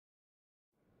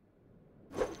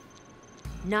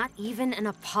Not even an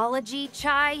apology,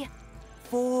 Chai?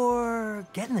 For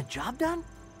getting the job done?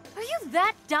 Are you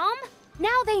that dumb?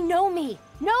 Now they know me.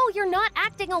 No, you're not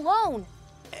acting alone.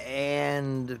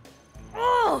 And...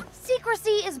 Oh, secrecy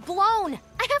is blown.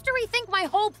 I have to rethink my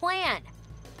whole plan.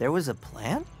 there was a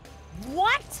plan?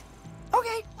 What?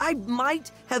 Okay, I might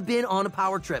have been on a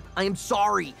power trip. I am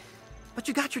sorry. But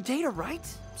you got your data right,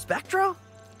 Spectra?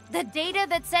 The data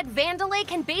that said Vandalay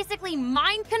can basically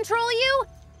mind control you?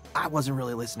 I wasn't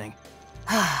really listening.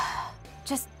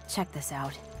 Just check this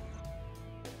out.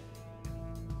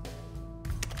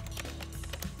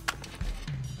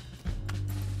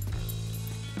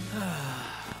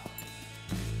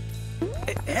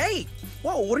 Hey!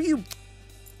 Whoa, what are you...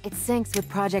 It syncs with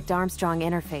Project Armstrong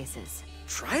interfaces.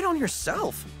 Try it on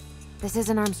yourself. This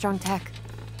isn't Armstrong tech.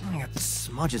 I got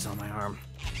smudges on my arm.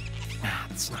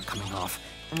 It's not coming off.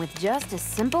 And with just a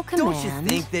simple command... Don't you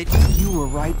think that you were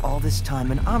right all this time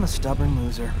and I'm a stubborn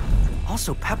loser?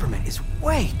 Also, Peppermint is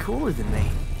way cooler than me.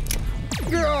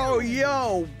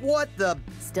 Yo, what the...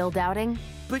 Still doubting?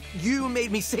 But you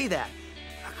made me say that.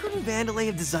 Couldn't Vandalay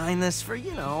have designed this for,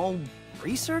 you know,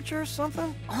 research or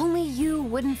something? Only you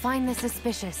wouldn't find this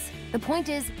suspicious. The point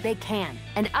is, they can,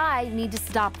 and I need to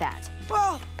stop that.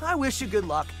 Well, I wish you good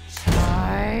luck.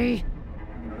 Chai.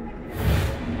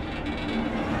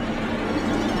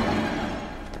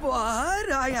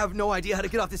 But I have no idea how to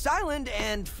get off this island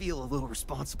and feel a little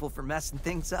responsible for messing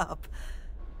things up.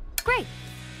 Great.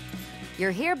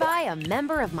 You're hereby a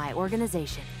member of my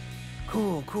organization.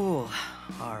 Cool.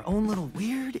 Our own little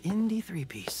weird indie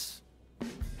three-piece.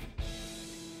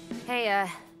 Hey,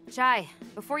 Chai,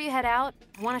 before you head out,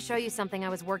 I want to show you something I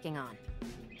was working on.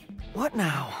 What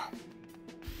now?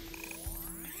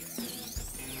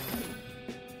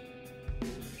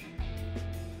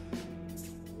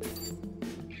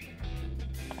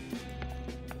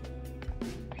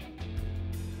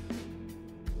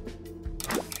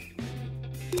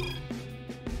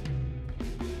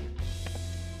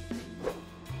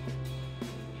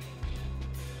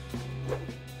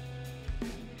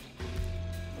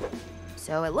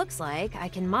 So it looks like I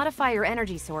can modify your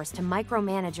energy source to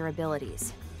micromanage your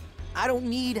abilities. I don't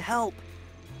need help.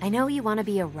 I know you want to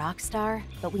be a rock star,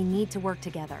 but we need to work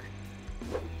together.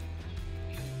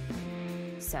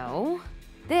 So,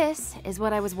 this is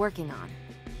what I was working on.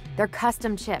 They're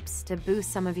custom chips to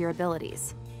boost some of your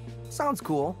abilities. Sounds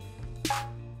cool.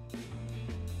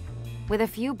 With a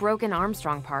few broken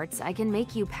Armstrong parts, I can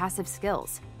make you passive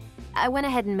skills. I went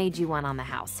ahead and made you one on the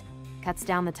house. Cuts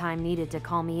down the time needed to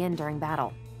call me in during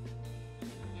battle.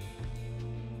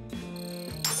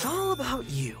 It's all about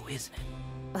you, isn't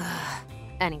it?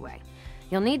 Anyway,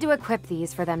 you'll need to equip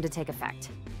these for them to take effect.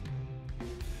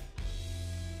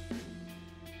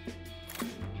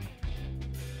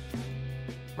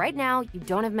 Right now, you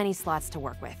don't have many slots to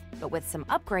work with, but with some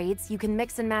upgrades, you can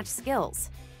mix and match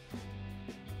skills.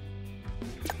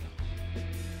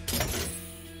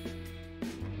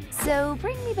 So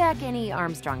bring me back any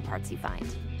Armstrong parts you find,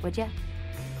 would ya?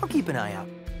 I'll keep an eye out.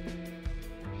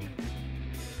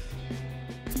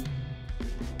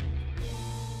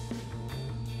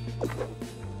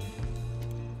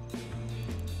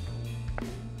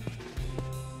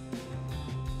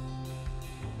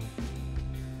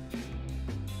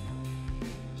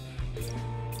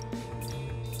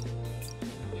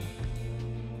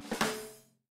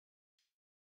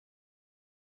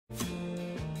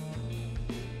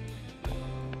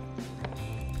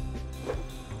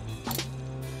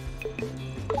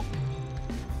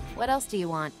 What else do you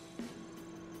want?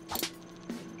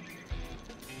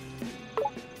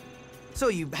 So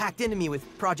you hacked into me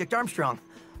with Project Armstrong.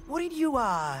 What did you,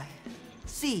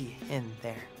 see in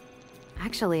there?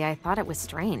 Actually, I thought it was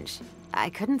strange.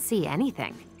 I couldn't see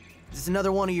anything. Is this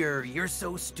another one of your "you're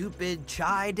so stupid"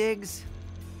 Chai digs?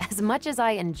 As much as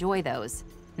I enjoy those,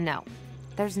 no.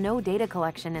 There's no data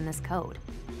collection in this code.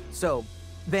 So,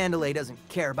 Vandalay doesn't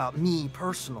care about me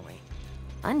personally.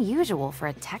 Unusual for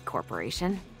a tech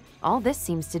corporation. All this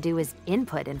seems to do is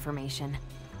input information.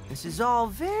 This is all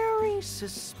very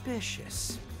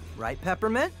suspicious. Right,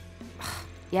 Peppermint?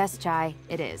 Yes, Chai,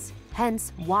 it is.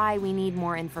 Hence, why we need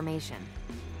more information.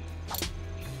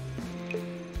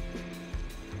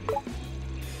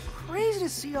 Crazy to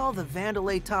see all the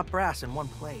Vandalay top brass in one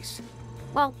place.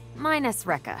 Well, minus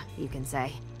Rekka, you can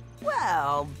say.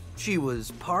 Well, she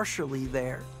was partially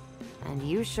there. And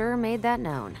you sure made that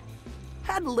known.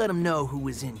 Had to let him know who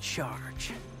was in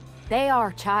charge. They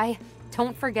are, Chai.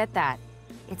 Don't forget that.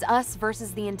 It's us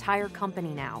versus the entire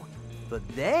company now. But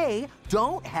they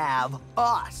don't have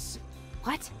us.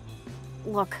 What?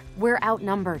 Look, we're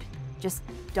outnumbered. Just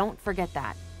don't forget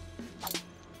that.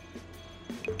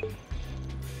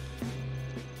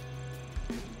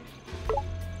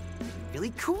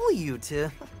 really cool of you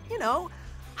to,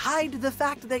 hide the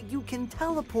fact that you can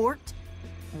teleport.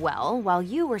 Well, while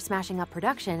you were smashing up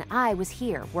production, I was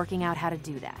here working out how to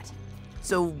do that.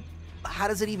 So, how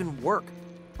does it even work?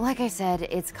 Like I said,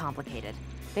 it's complicated.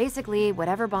 Basically,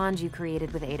 whatever bond you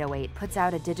created with 808 puts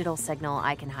out a digital signal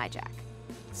I can hijack.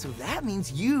 So that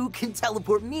means you can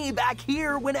teleport me back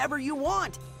here whenever you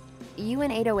want. You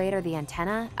and 808 are the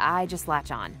antenna, I just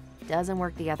latch on. Doesn't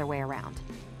work the other way around.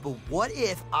 But what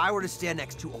if I were to stand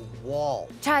next to a wall?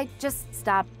 Chai, just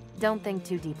stop. Don't think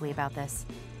too deeply about this.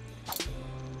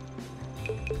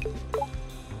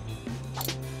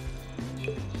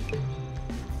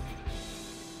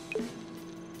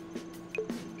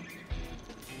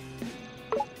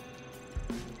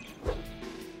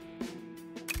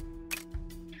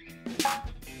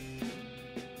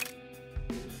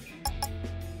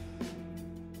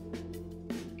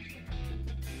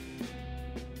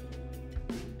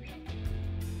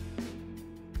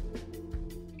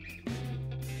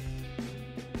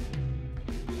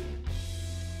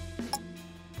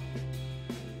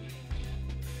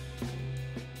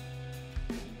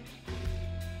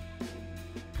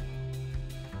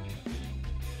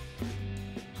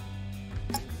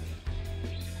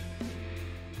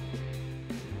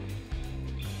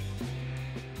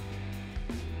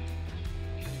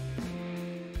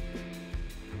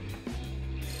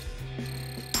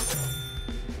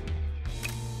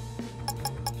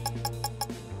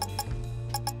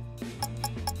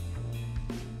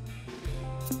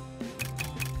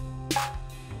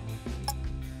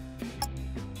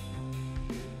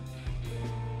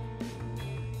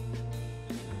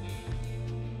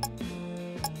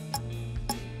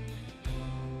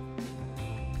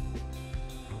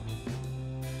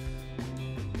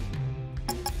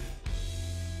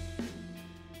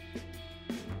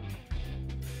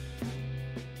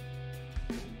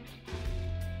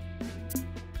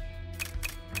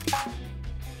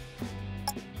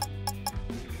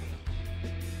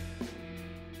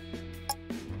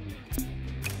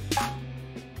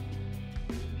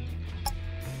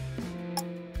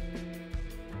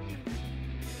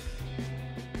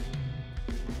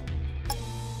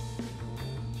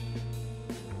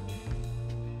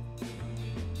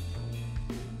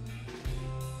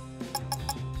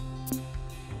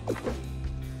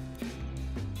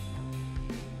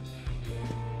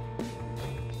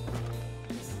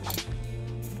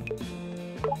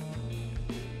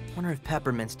 Wonder if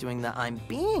Peppermint's doing the I'm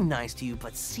being nice to you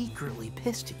but secretly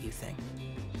pissed at you thing.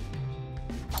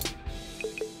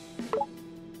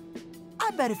 I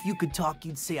bet if you could talk,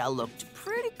 you'd say I looked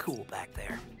pretty cool back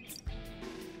there.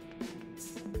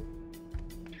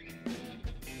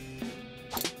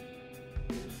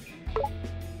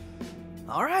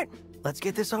 All right, let's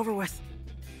get this over with.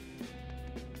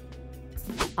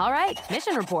 All right,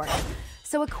 mission report.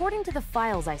 So according to the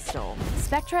files I stole,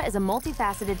 Spectra is a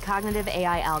multifaceted cognitive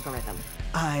AI algorithm.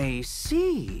 I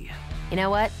see. You know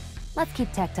what? Let's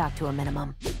keep tech talk to a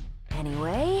minimum.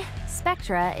 Anyway,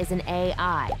 Spectra is an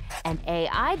AI, and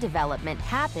AI development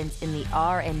happens in the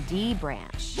R&D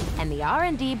branch. And the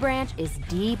R&D branch is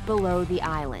deep below the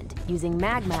island, using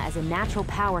magma as a natural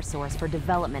power source for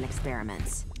development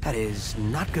experiments. That is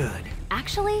not good.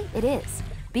 Actually, it is.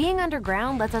 Being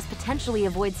underground lets us potentially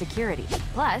avoid security.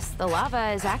 Plus, the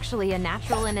lava is actually a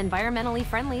natural and environmentally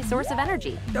friendly source of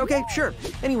energy. Okay, sure.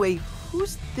 Anyway,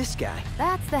 who's this guy?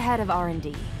 That's the head of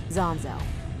R&D, Zonzo.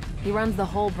 He runs the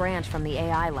whole branch from the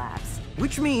AI labs.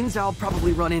 Which means I'll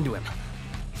probably run into him.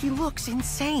 He looks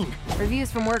insane.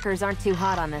 Reviews from workers aren't too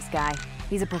hot on this guy.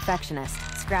 He's a perfectionist.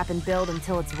 Scrap and build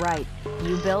until it's right.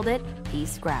 You build it, he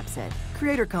scraps it.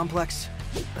 Creator complex.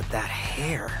 But that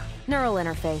hair. Neural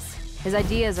interface. His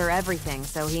ideas are everything,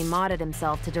 so he modded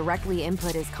himself to directly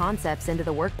input his concepts into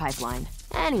the work pipeline.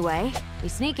 Anyway, we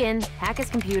sneak in, hack his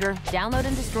computer, download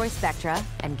and destroy Spectra,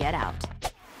 and get out.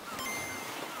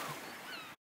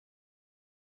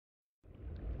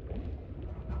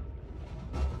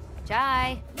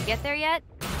 Chai, you get there yet?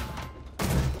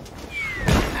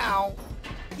 Ow.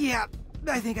 Yeah,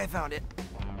 I think I found it.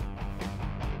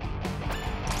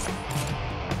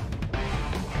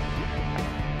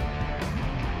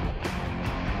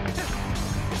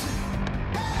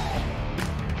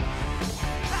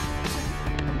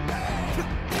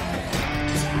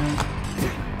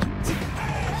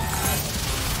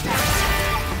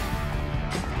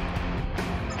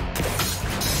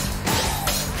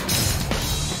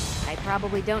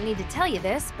 Probably don't need to tell you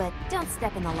this, but don't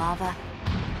step in the lava.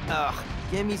 Ugh,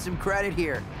 give me some credit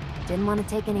here. Didn't want to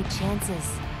take any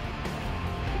chances.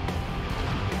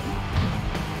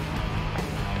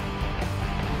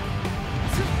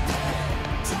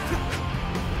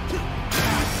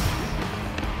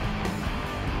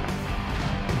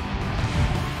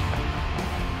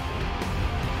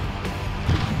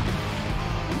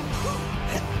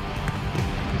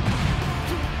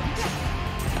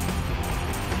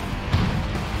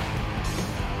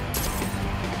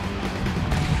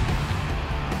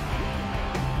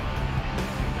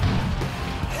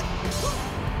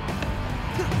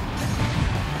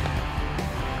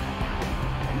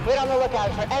 We're on the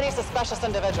lookout for any suspicious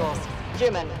individuals.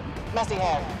 Human, messy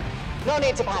hair. No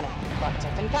need to panic, but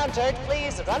if encountered,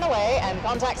 please run away and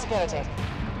contact security.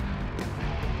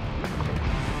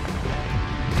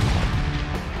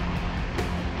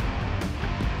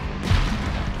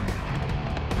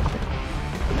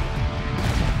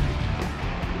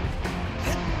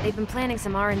 They've been planning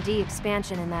some R&D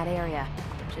expansion in that area.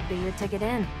 Should be your ticket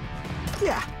in.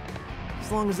 Yeah, as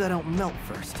long as I don't melt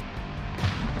first.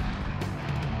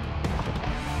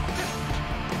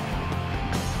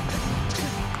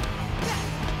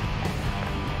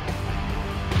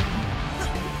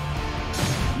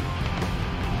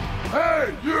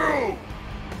 Hey, you!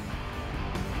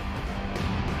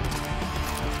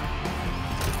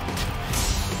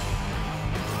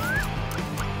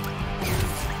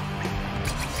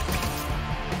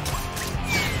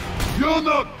 You're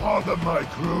not part of my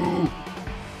crew!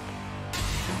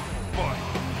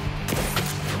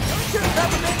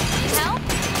 Need help?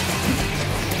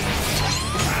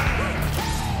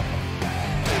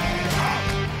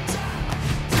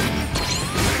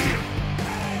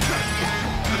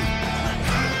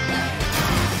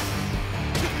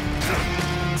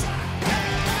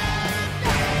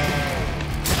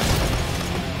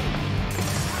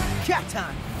 Cat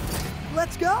time!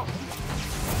 Let's go!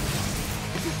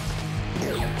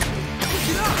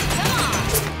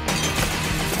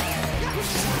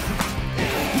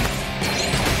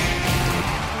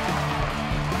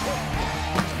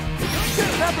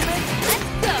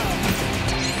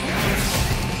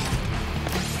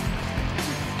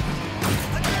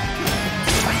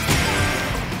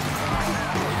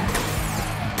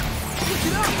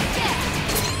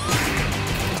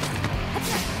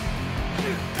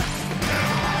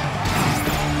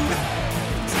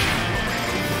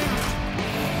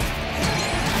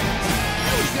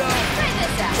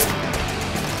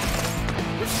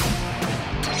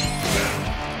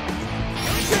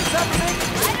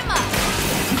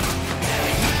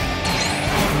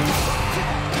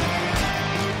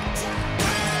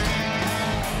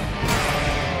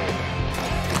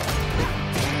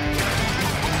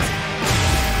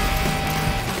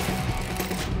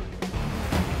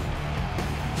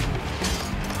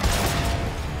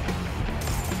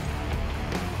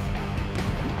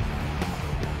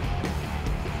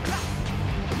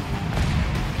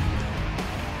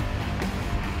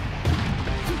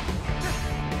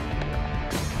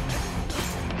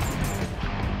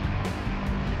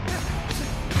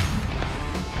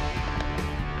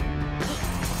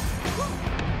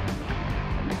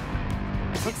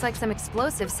 Looks like some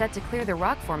explosives set to clear the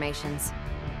rock formations.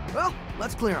 Well,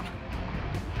 let's clear them.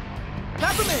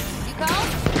 Peppermint! You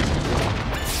called?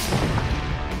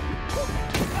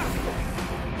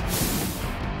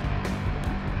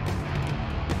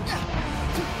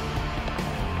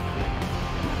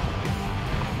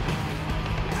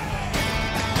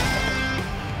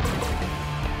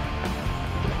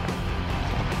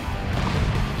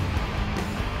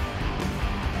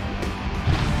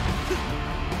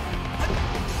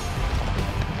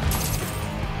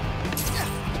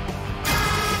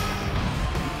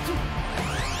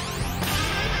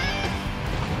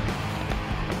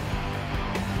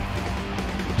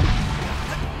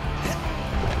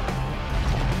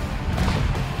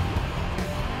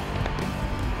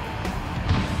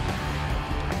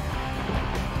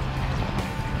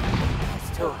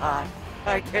 Too hot.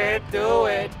 I can't do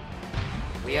it.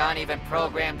 We aren't even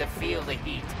programmed to feel the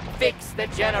heat. Fix the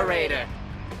generator.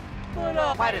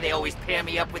 But why do they always pair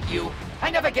me up with you?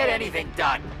 I never get anything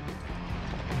done.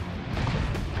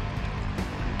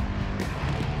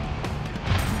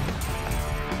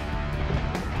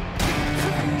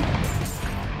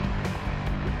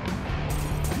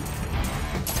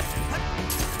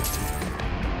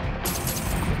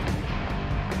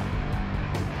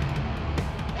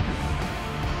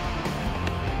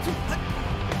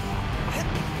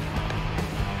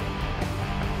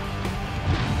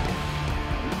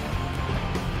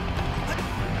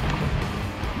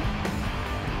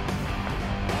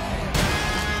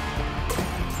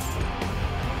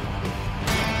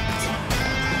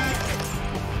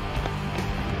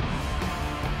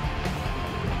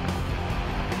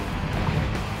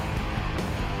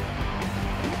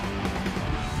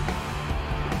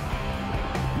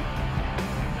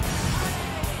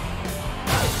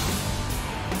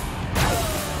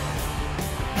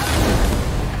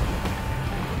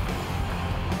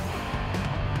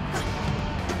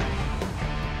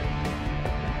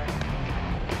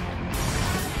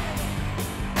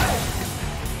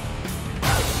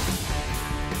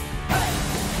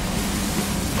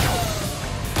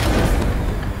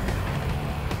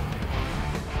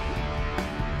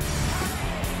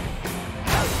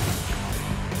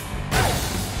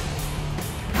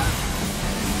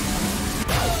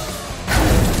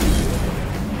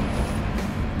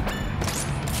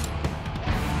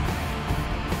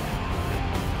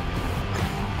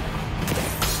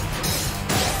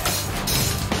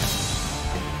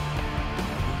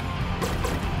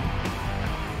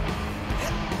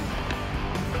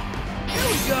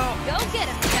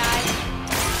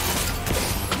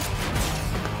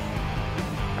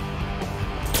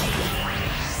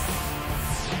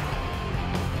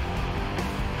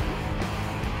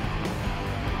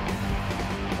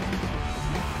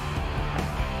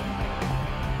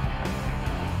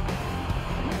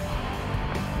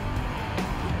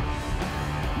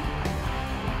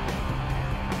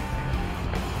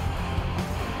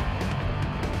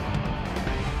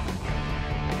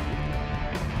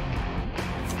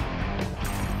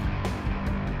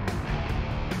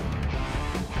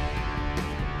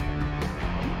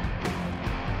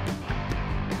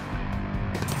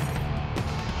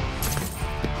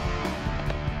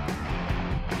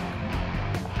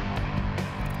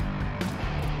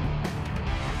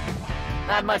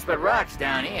 Not much but rocks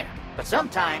down here. But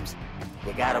sometimes,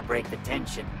 you gotta break the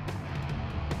tension.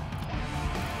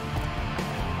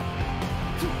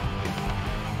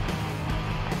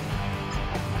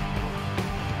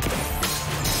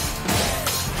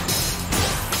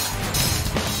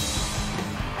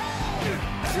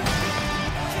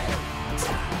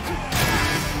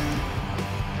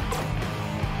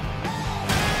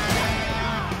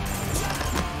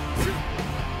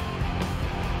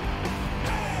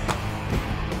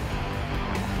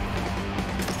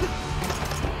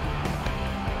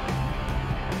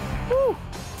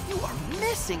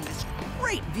 This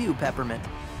great view, Peppermint.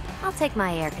 I'll take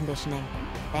my air conditioning.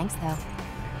 Thanks, though.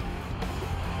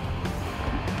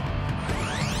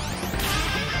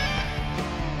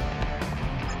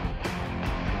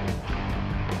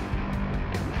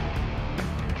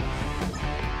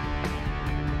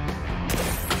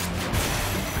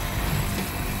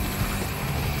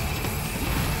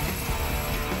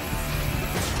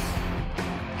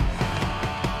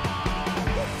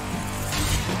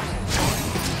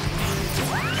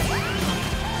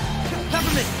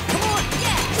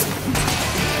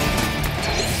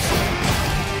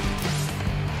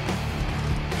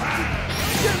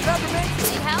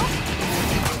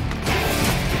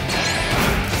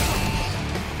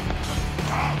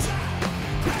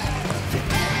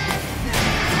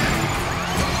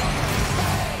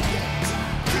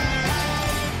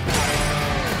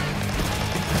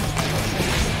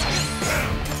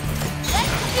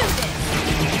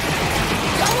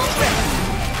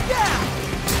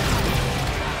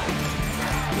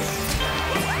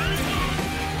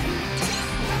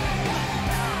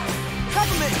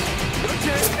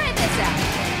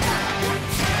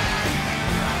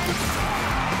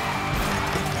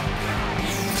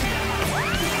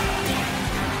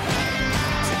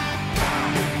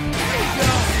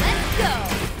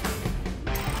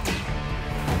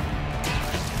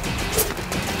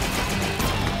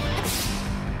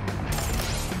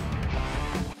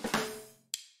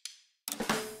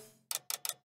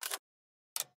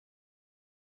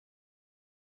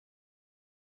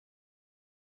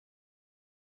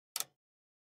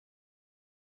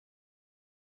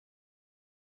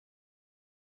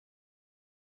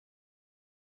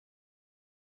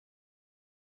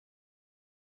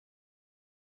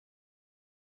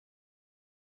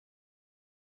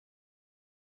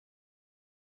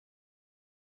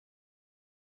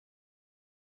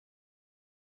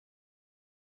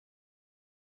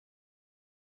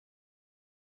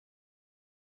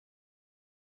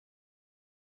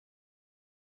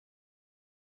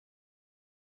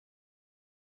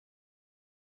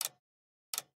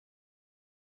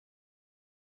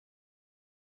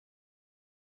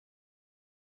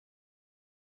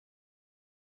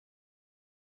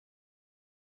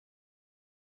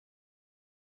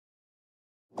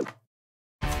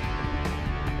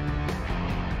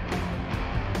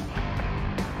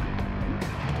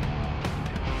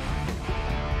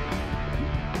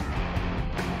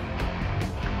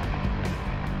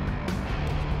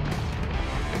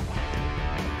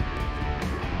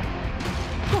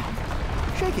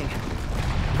 Shaking.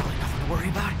 Probably nothing to worry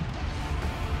about.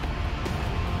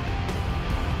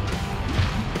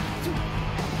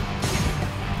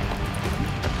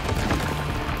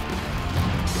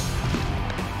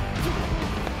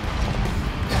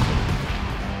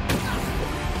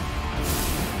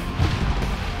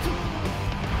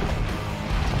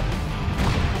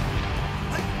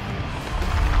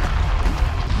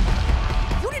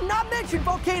 You did not mention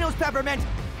volcanoes, Peppermint!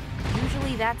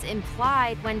 Usually that's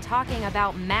implied when talking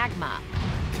about magma.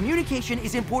 Communication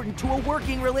is important to a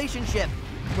working relationship.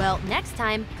 Well, next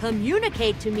time,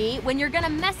 communicate to me when you're gonna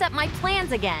mess up my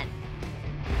plans again.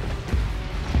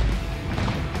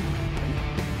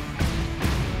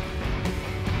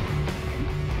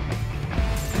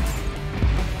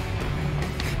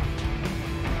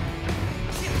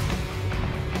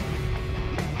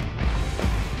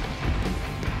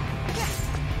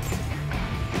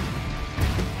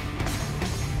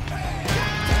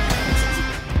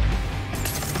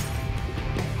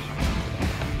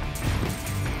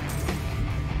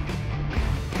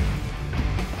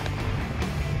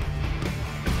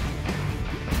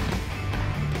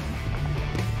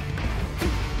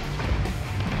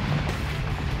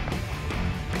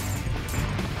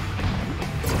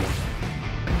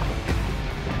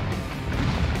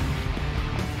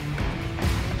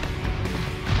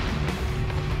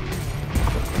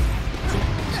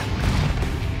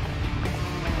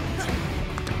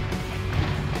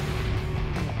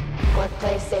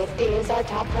 Workplace safety is our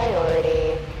top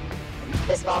priority.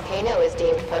 This volcano is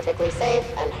deemed perfectly safe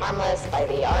and harmless by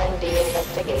the R&D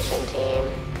investigation team.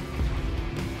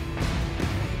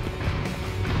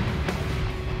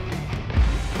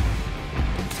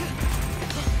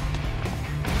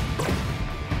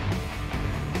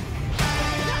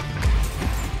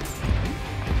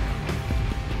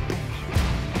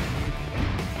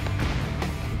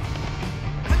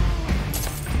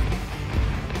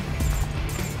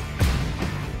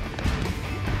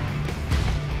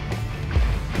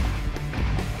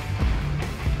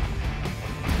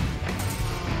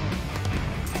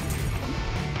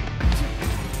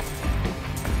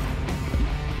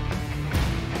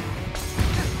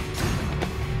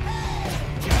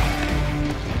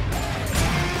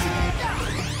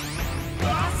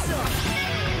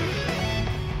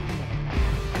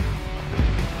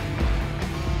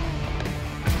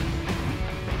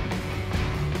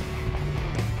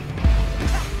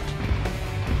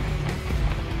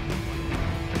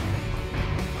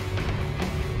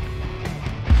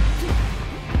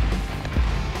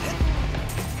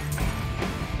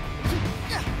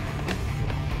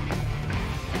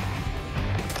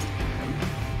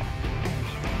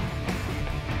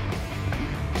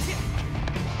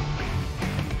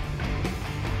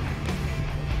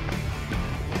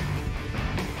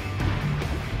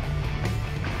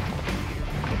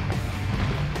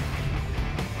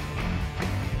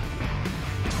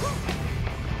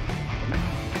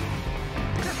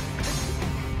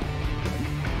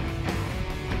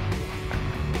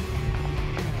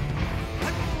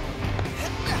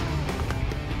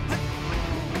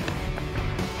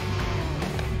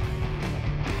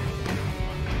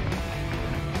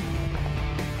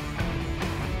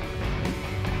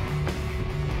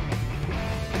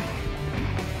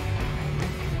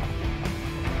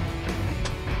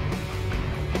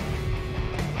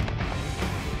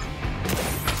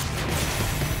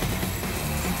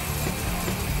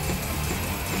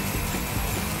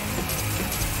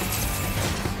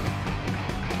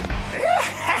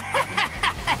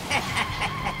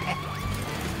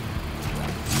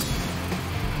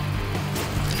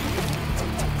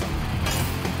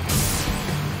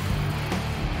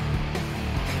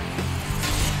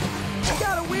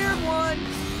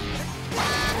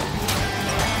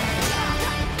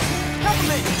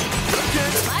 Peppermint, your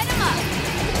turn. Light 'em up.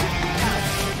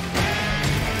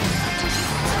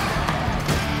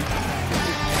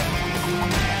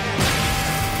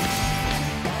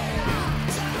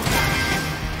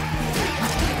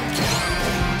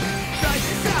 Try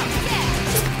this out.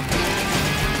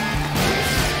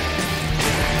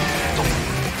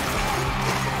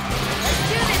 Let's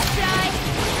do this, Shy.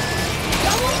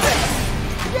 Double fist.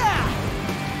 Yeah.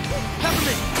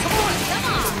 Peppermint, come on. Come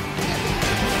on.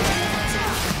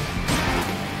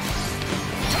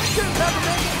 Turn,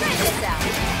 Peppermint. Try this out.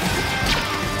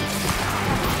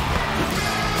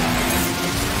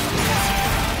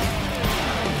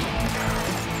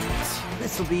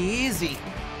 This'll be easy.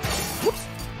 Whoops.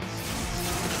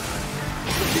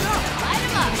 Look it up. Light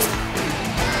 'em up.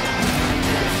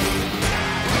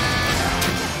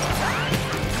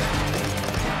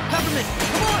 Peppermint,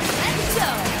 come on. Let's go.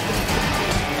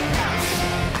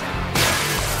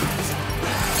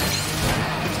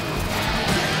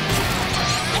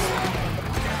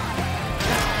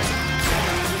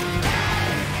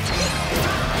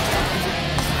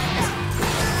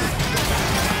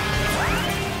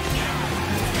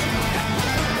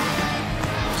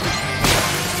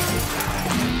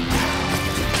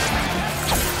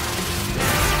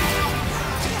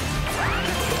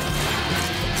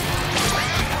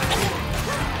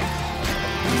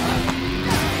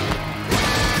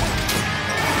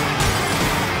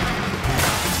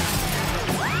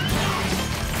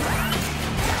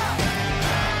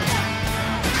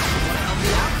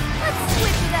 Let's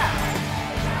switch it up.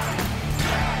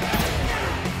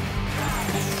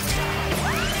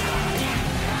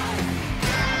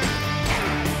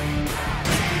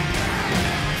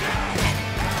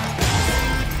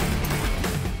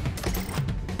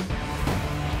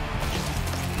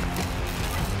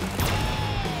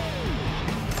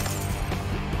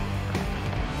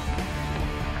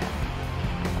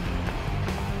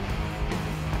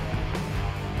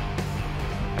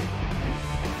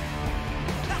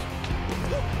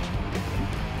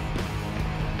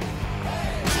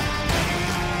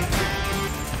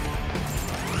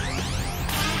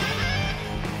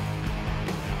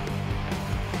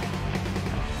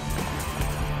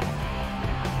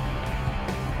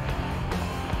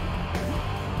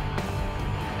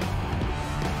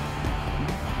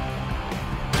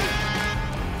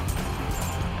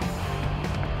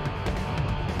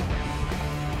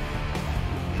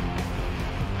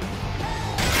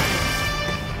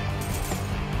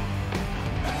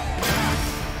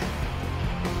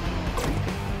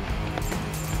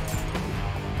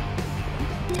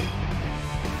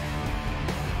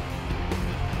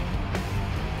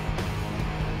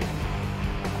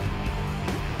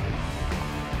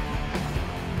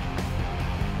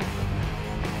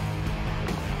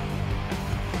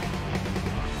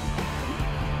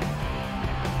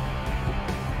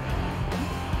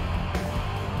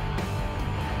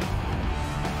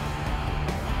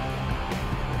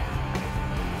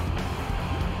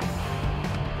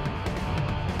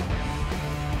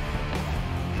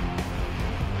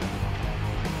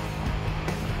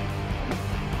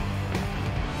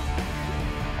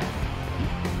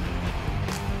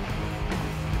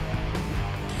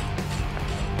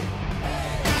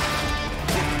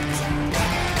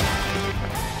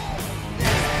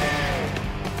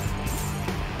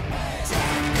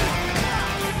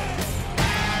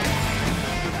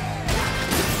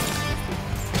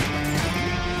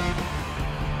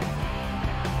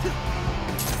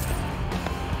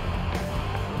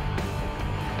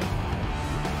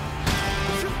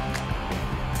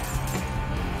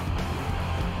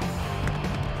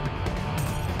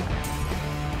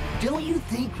 Don't you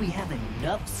think we have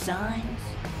enough signs?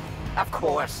 Of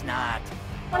course not.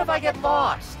 What if I get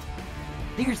lost?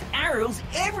 There's arrows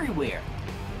everywhere.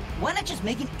 Why not just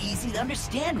make an easy to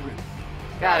understand route?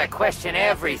 Gotta question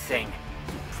everything,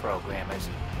 you programmers.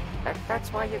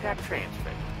 That's why you got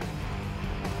transferred.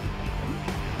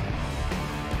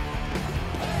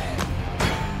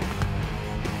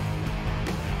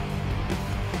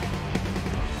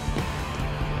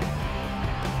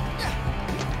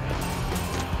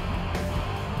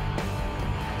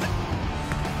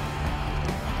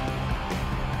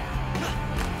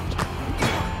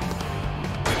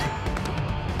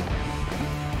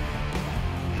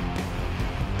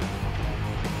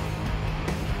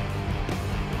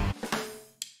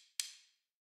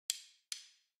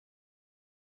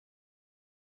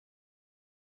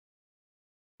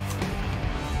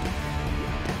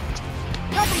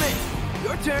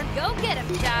 Your turn. Go get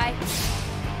him, Shy.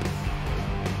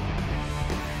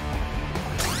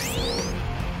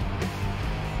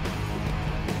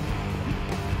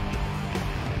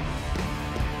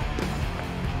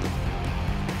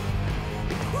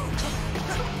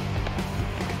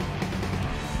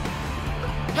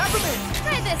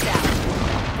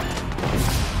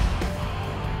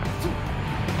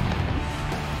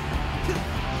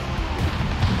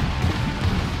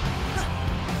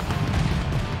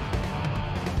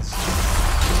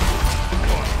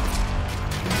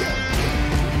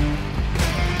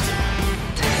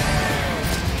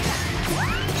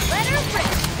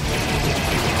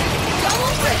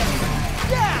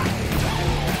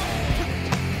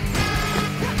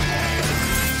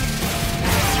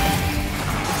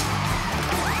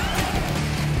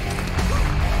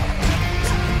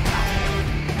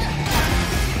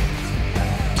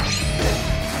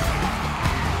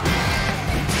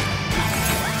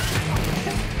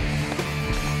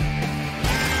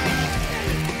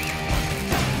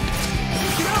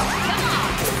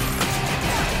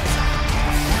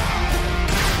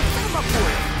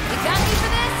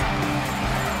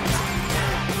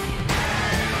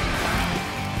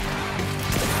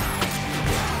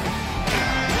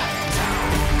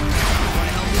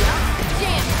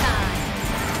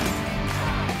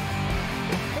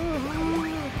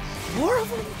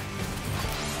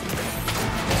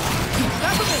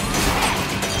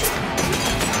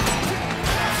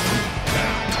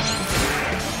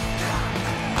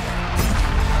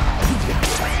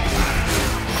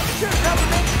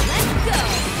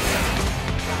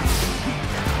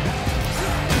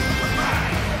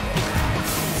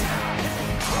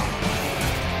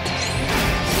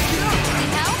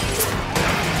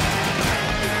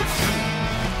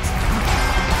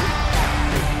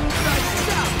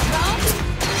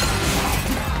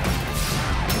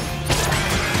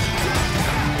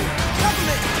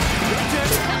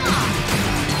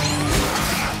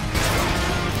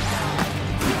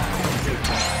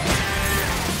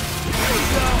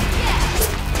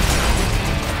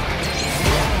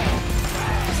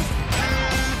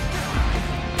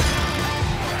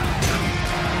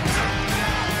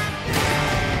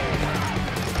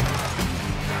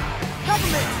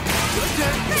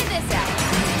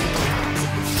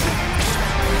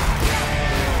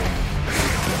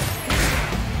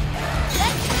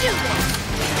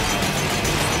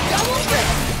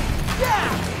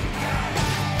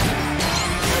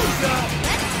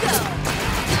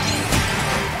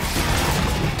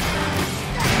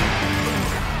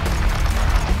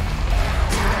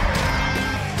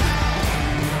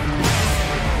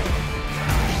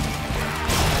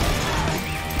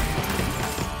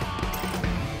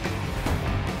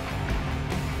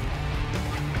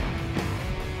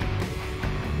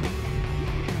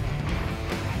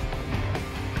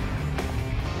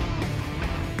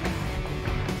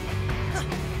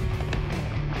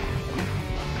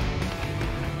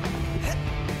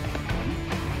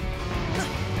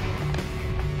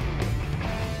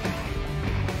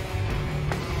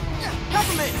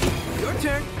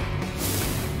 turn.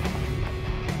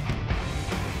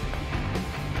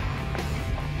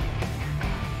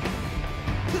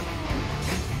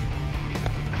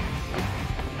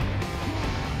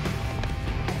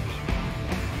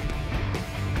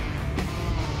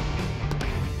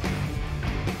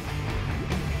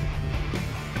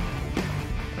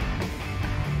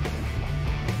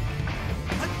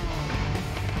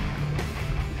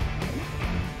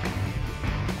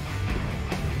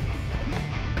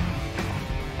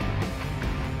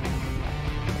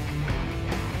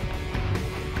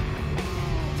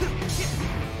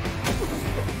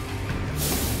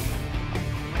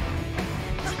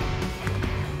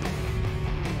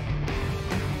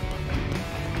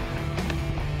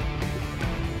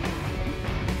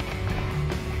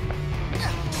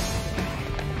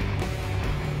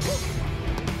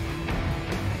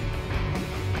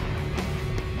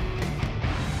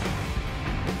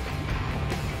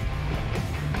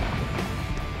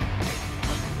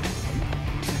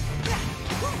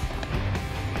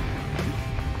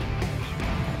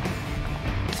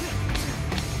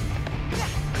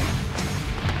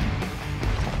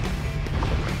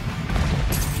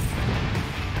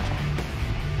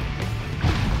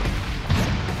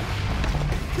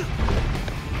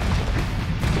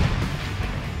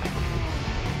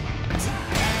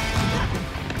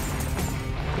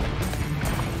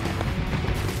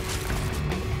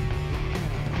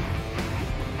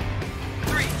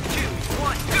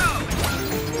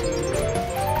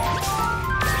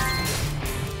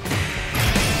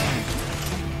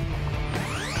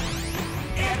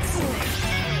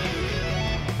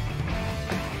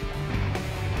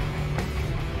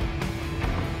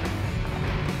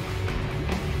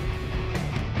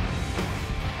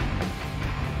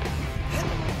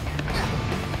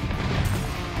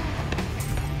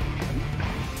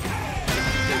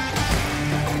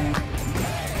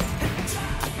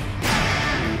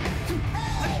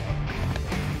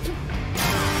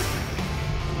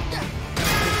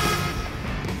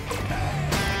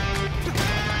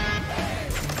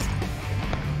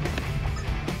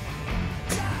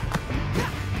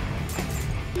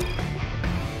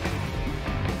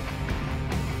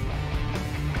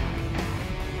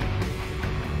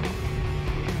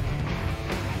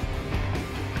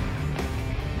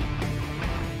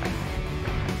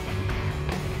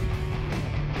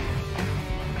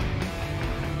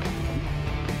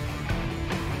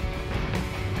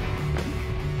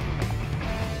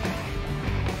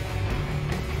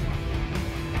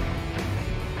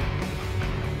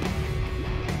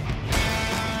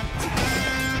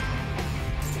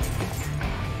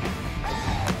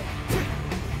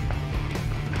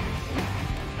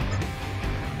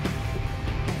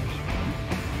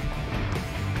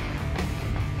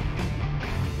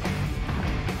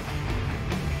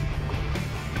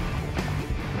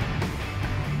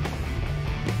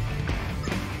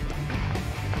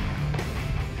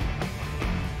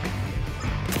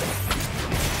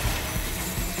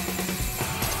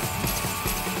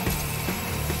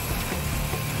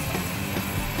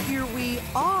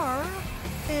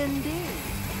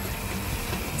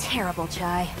 Terrible,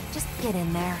 Chai. Just get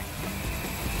in there.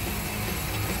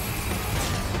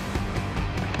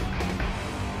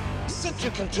 Since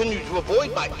you continue to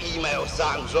avoid my email,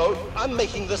 Sanzo, I'm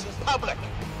making this public.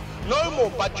 No more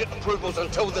budget approvals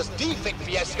until this defect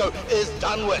fiasco is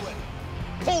done with.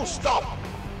 Full stop.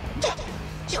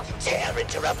 You dare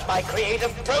interrupt my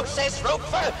creative process,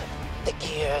 Roper? The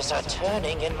gears are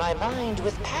turning in my mind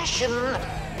with passion.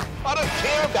 I don't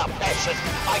care about passion.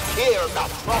 I care about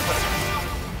profit.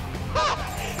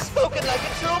 Ha! Spoken like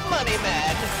a true money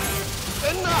man.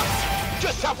 Enough!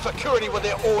 Just help security with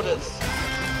their orders.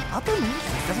 Upper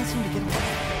management doesn't seem to get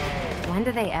along. When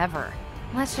do they ever?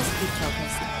 Let's just keep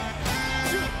focused.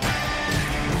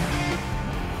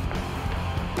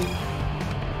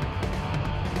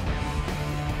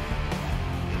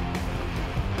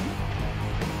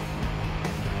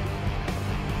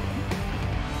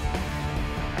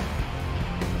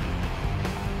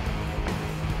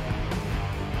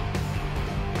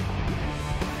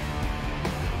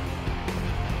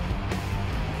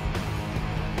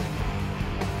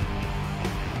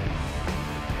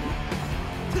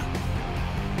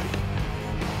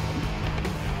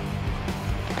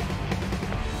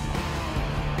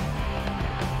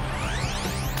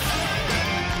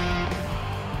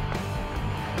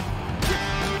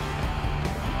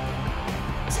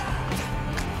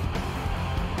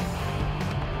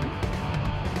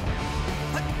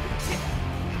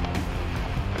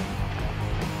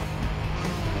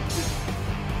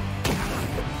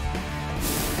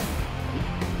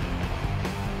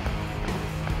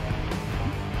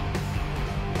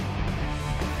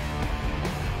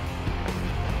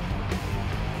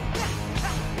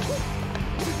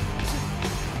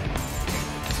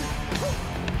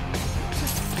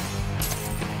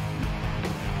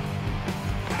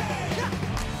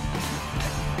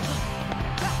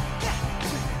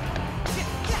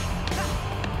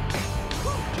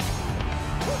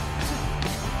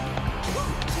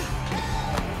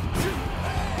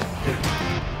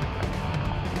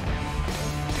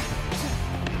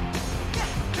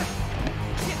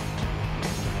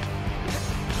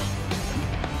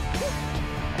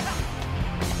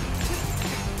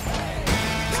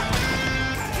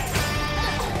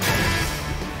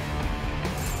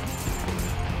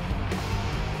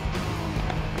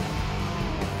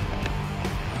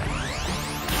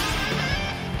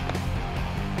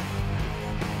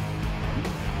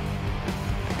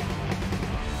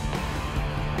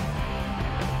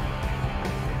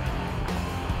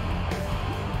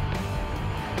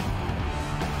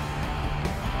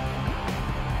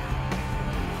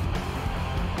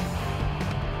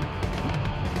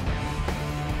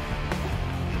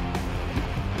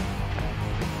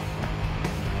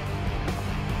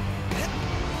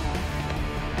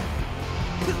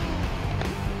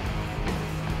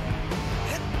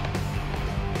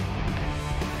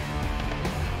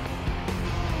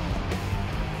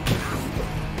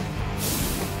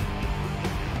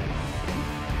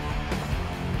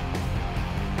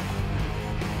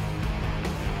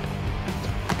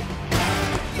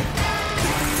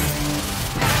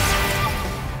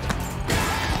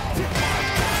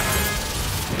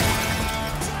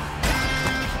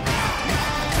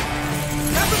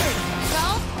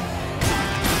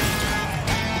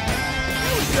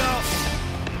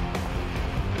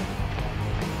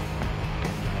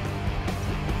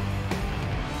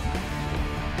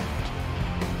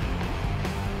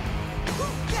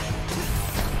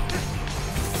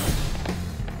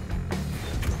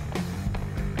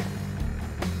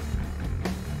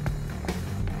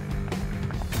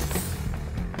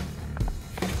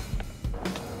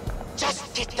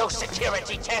 Just get those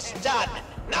security tests done!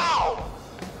 Now!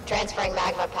 Transferring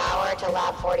magma power to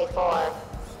Lab 44.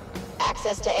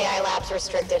 Access to AI labs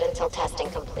restricted until testing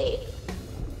complete.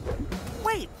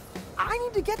 Wait, I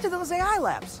need to get to those AI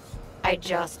labs. I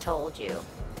just told you.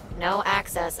 No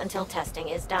access until testing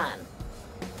is done.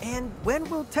 And when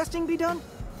will testing be done?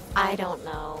 I don't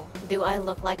know. Do I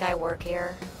look like I work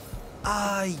here?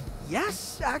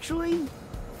 Yes, actually.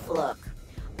 Look,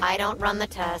 I don't run the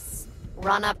tests.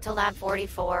 Run up to Lab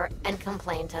 44 and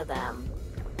complain to them.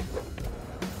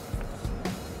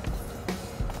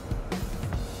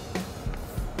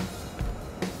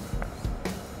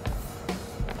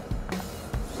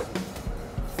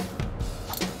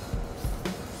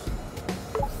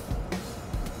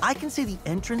 I can see the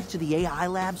entrance to the AI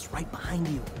labs right behind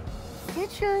you.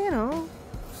 Can't you,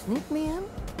 sneak me in?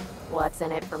 What's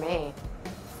in it for me?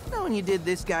 Knowing you did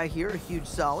this guy here a huge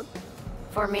solid.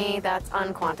 For me, that's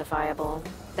unquantifiable.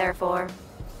 Therefore,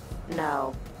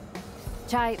 no.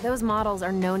 Chai, those models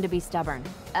are known to be stubborn.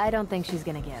 I don't think she's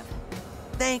gonna give.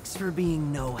 Thanks for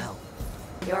being no help.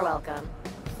 You're welcome.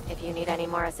 If you need any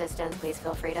more assistance, please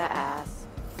feel free to ask.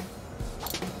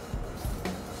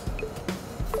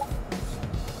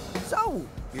 So,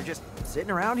 you're just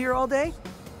sitting around here all day?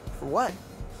 For what?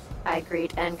 I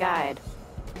greet and guide.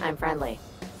 I'm friendly.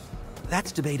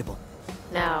 That's debatable.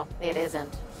 No, it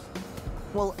isn't.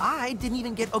 Well, I didn't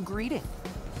even get a greeting.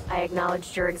 I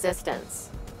acknowledged your existence.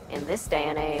 In this day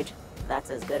and age, that's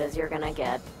as good as you're gonna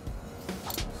get.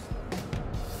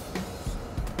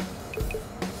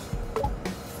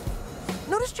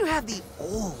 Noticed you have the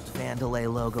old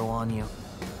Vandelay logo on you.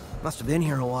 Must have been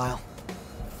here a while.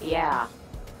 Yeah,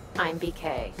 I'm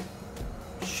BK.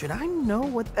 Should I know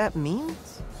what that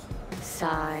means?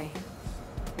 Sigh.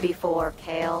 Before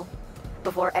Kale.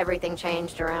 Before everything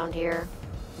changed around here.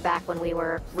 Back when we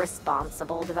were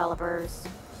responsible developers.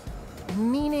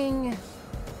 Meaning?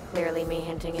 Clearly me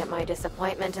hinting at my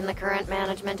disappointment in the current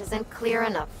management isn't clear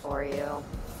enough for you.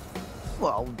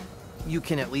 Well, you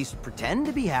can at least pretend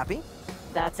to be happy.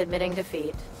 That's admitting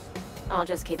defeat. I'll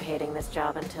just keep hating this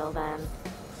job until then.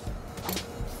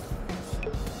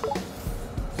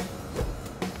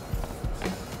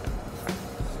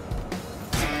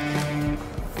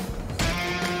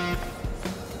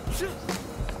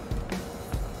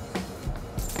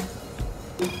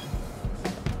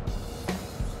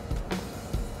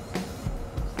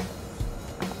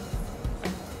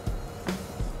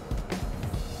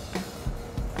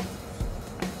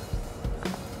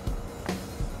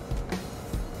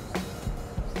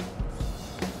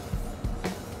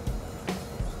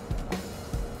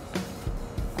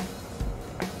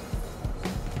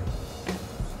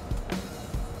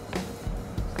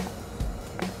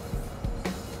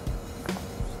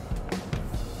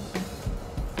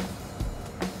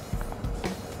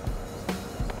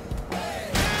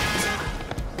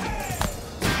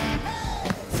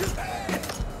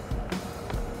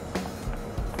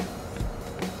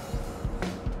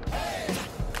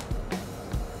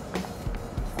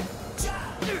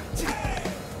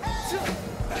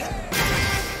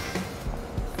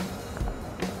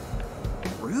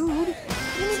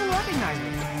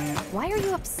 Why are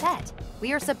you upset?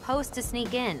 We are supposed to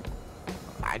sneak in.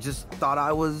 I just thought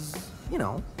I was,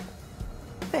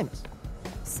 famous.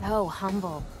 So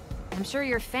humble. I'm sure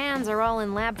your fans are all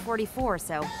in Lab 44,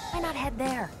 so why not head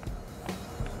there?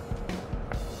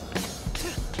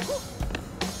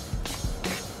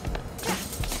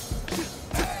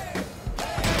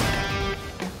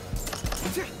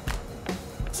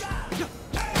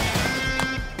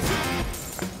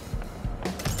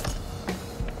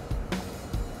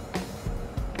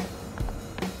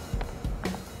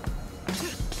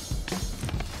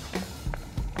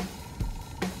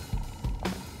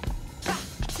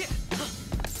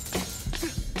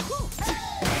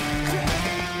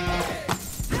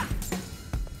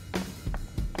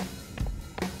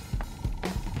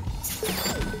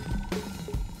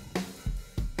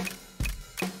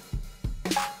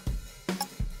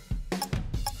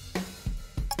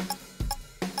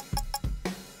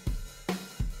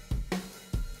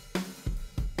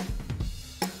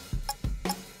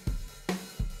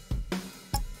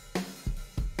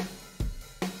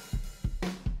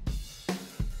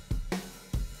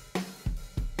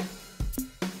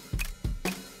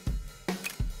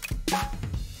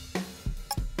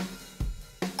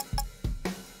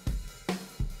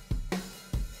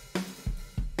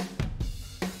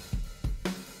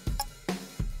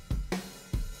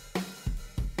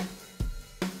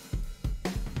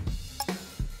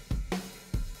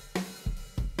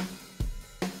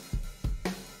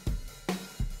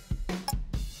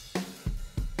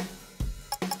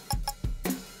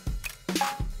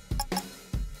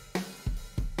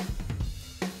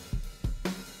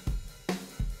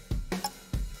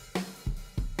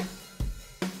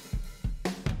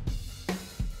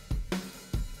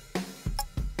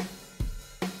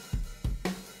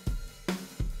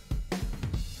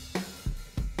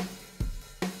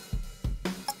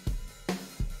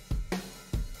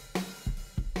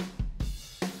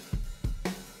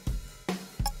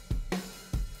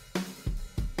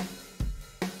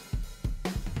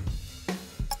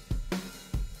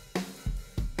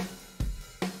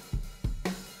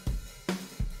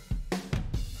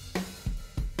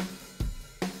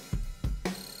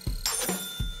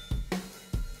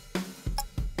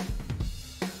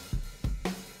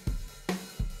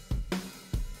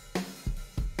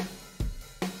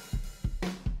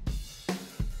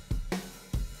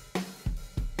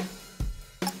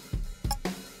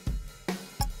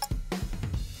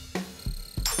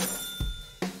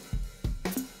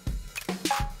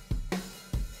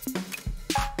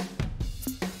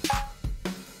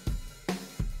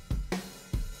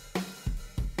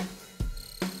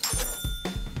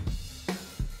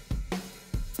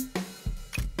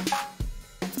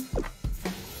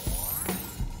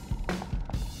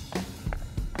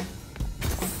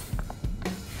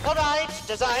 right,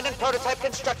 design and prototype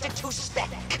constructed to spec.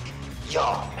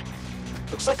 Yawn.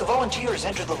 Looks like a volunteer has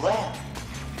entered the lab.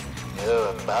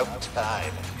 Oh, about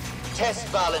time. Test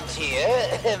volunteer,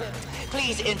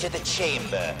 please enter the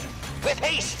chamber. With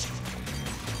haste!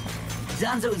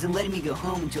 Zonzo isn't letting me go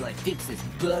home until I fix this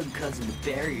bug causing the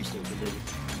barriers to overload.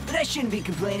 But I shouldn't be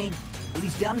complaining. At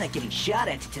least I'm not getting shot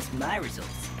at to test my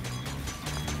results.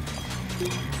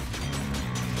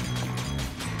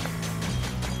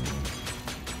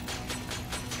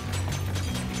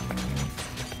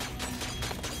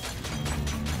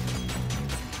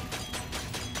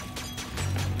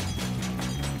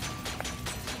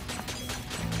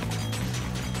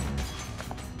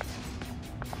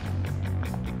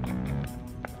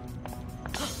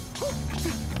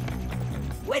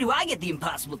 Why do I get the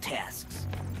impossible tasks?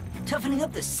 Toughening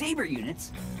up the Saber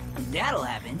units? That'll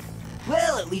happen.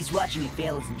 Well, at least watching it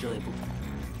fail is enjoyable.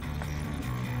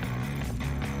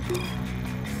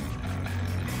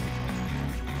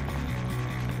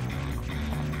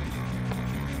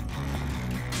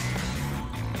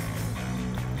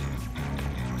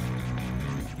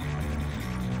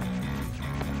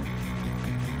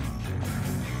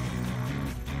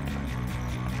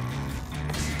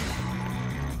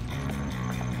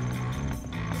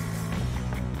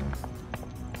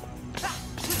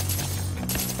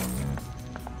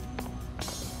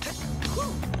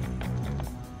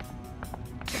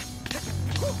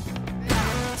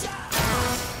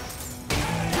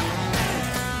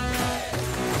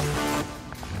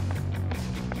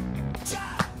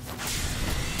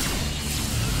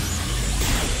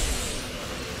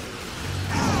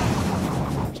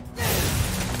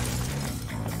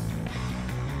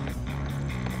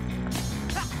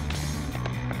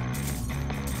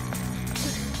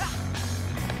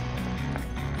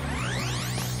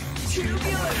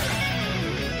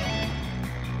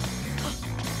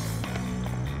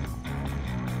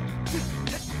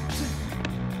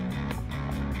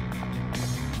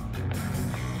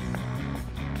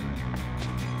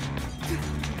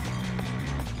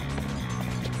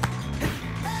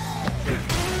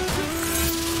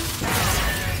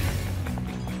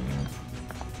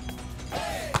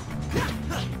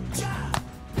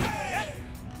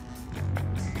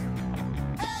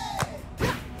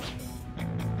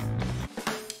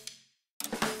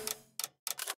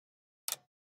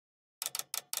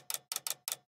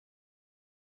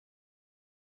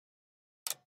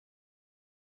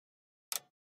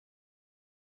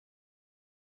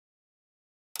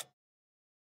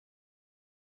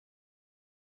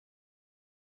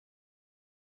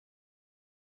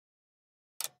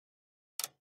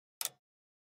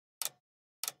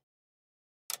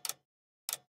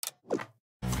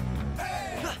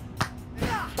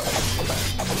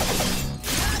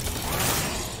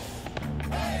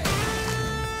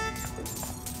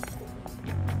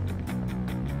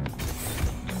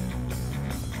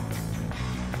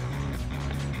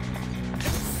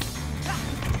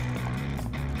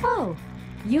 Oh,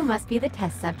 you must be the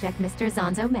test subject Mr.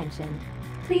 Zonzo mentioned.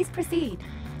 Please proceed.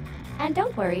 And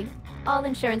don't worry, all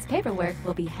insurance paperwork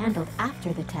will be handled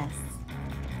after the tests.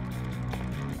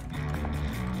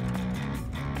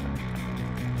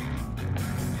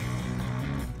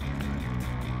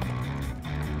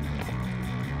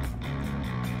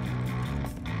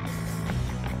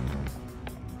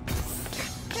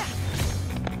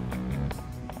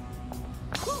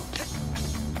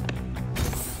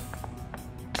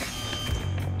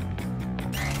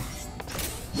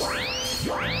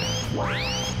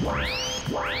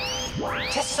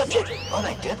 Test subject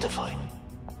unidentified.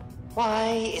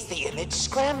 Why is the image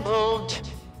scrambled?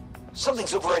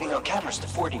 Something's overriding our cameras to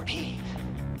 40p.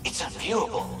 It's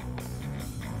unviewable.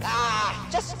 Ah,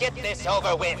 just get this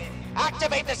over with.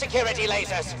 Activate the security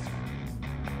lasers.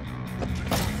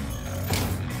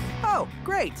 Oh,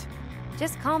 great.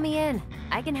 Just call me in.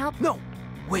 I can help. No,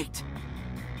 wait.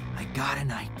 I got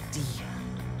an idea.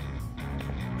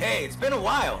 Hey, it's been a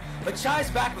while, but Chai's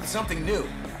back with something new.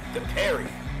 The parry.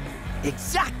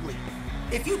 Exactly.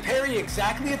 If you parry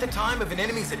exactly at the time of an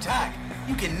enemy's attack,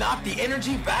 you can knock the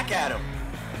energy back at him.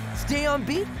 Stay on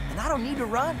beat, and I don't need to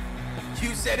run.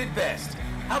 You said it best.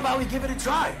 How about we give it a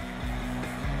try?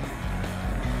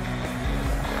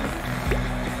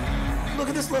 Look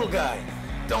at this little guy.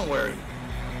 Don't worry.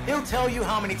 He'll tell you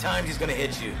how many times he's gonna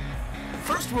hit you.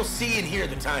 First we'll see and hear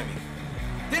the timing.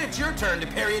 Then it's your turn to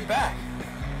parry it back.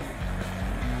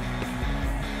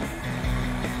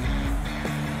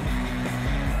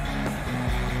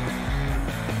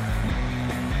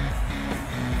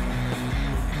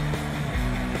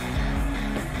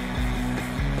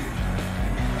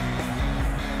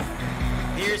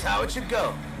 Here's how it should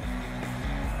go.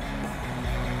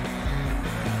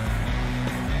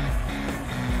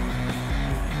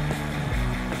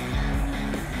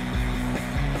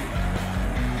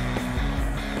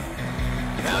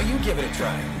 Now you give it a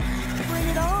try. Bring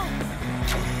it on!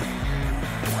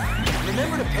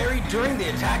 Remember to parry during the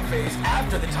attack phase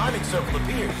after the timing circle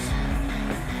appears.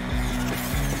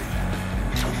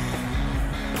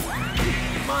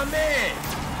 My man!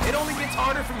 It only gets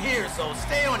harder from here, so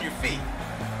stay on your feet.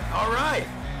 All right,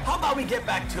 how about we get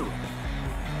back to it?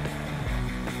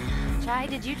 Chai,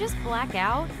 did you just black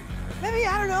out? Maybe,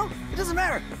 I don't know. It doesn't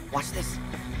matter. Watch this.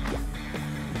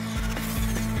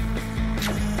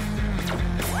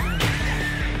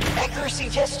 Accuracy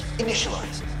test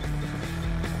initialized.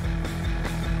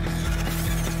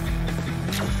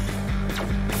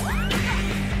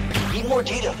 Need more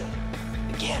data.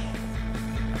 Again.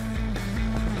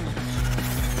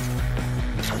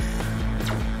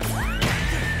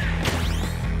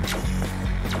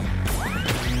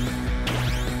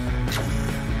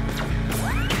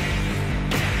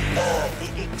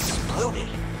 It exploded.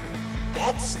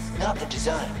 That's not the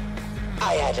design.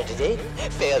 I added it in.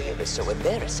 Failure is so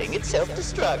embarrassing, it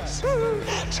self-destructs.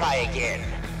 Try again.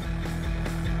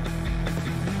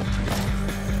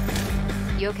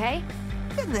 You okay?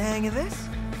 Getting the hang of this.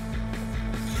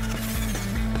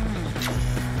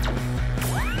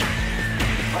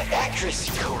 My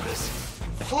accuracy code is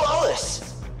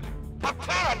flawless.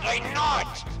 Apparently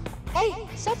not. Hey,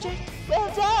 subject,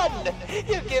 well done.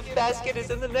 Your gift basket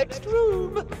is in the next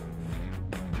room.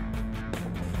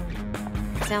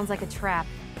 Sounds like a trap.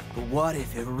 But what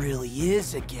if it really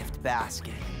is a gift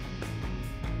basket?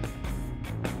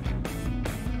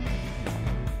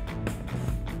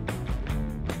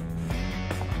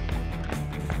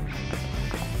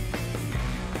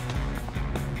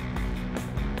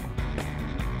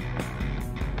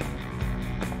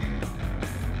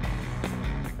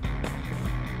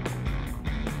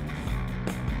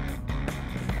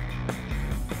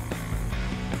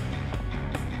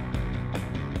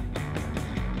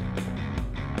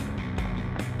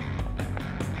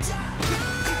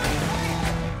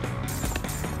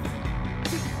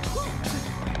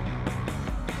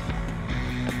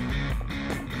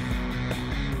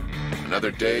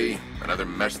 Another day, another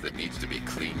mess that needs to be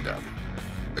cleaned up.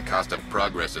 The cost of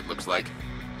progress, it looks like.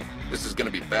 This is gonna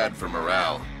be bad for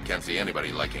morale. Can't see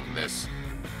anybody liking this.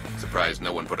 Surprised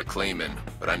no one put a claim in,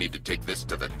 but I need to take this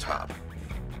to the top.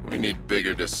 We need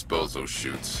bigger disposal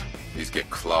chutes. These get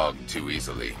clogged too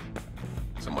easily.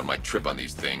 Someone might trip on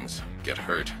these things, get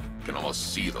hurt, can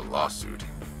almost see the lawsuit.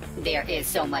 There is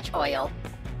so much oil.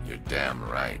 You're damn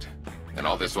right. And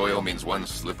all this oil means one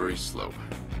slippery slope.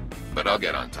 But I'll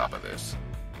get on top of this.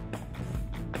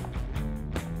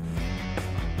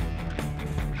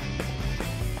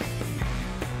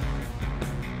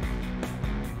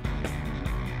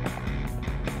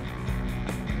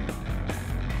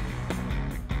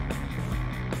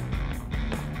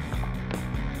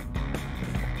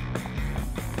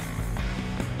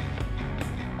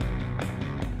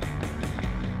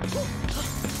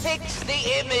 Fix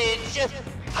the image.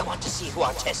 I want to see who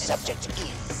our test subject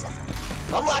is.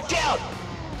 I'm locked down!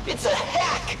 It's a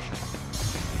hack!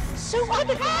 So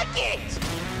unhack it!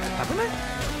 Peppermint?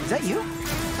 Is that you?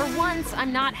 For once,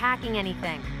 I'm not hacking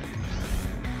anything.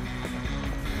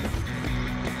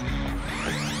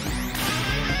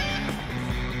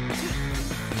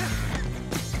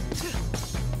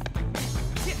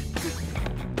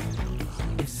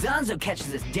 If Zanzo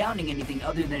catches us downing anything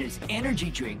other than his energy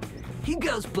drink, he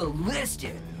goes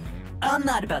ballistic. I'm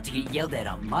not about to get yelled at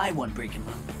on my one breaking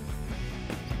loan.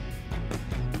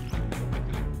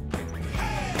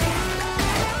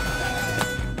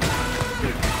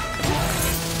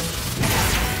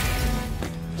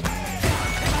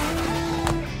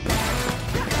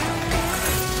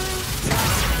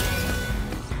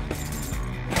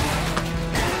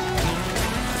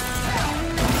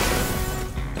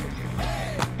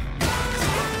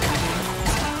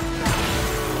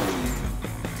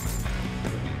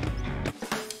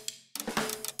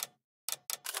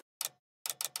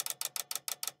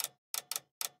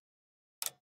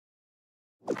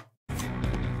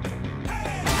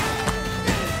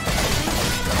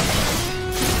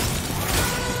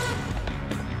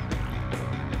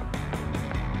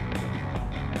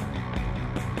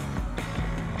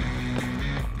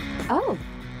 Oh,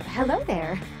 hello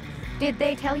there. Did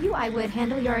they tell you I would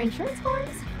handle your insurance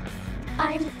forms?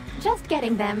 I'm just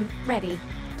getting them ready.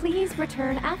 Please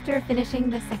return after finishing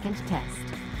the second test.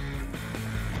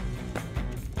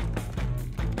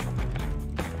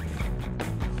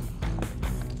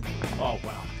 Oh,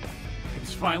 well.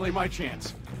 It's finally my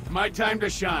chance. My time to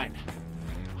shine.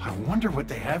 I wonder what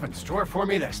they have in store for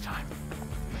me this time.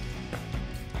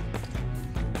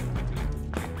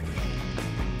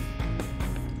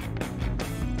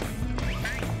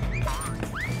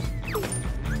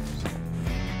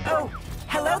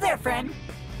 friend.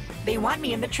 They want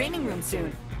me in the training room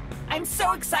soon. I'm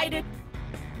so excited.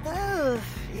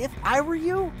 If I were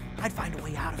you, I'd find a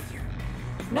way out of here.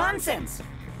 Nonsense.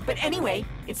 But anyway,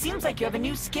 it seems like you have a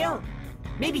new skill.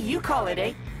 Maybe you call it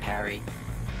a parry.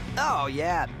 Oh,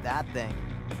 yeah, that thing.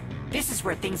 This is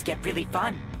where things get really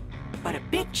fun, but a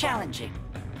bit challenging.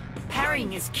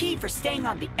 Parrying is key for staying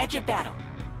on the edge of battle.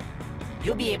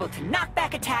 You'll be able to knock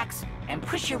back attacks and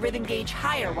push your rhythm gauge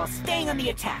higher while staying on the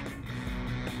attack.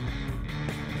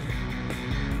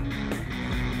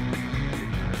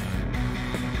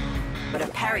 But a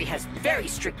parry has very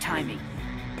strict timing.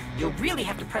 You'll really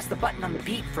have to press the button on the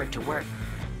beat for it to work.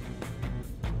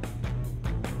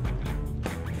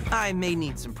 I may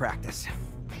need some practice.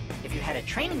 If you had a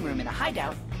training room in a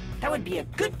hideout, that would be a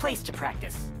good place to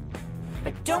practice.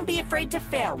 But don't be afraid to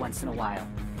fail once in a while.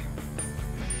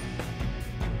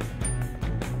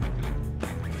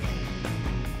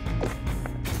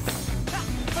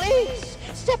 Please,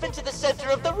 step into the center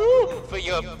of the room for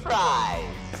your prize.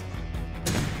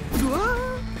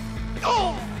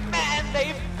 Oh, man,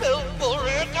 they fell for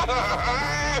it!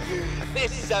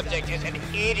 This subject is an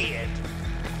idiot.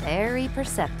 Very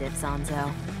perceptive,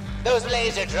 Zanzo. Those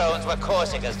laser drones were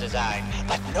Corsica's design,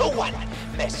 but no one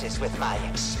messes with my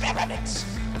experiments.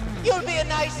 You'll be a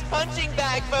nice punching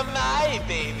bag for my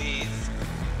babies.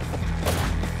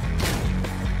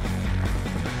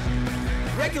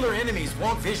 Regular enemies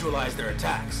won't visualize their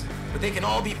attacks, but they can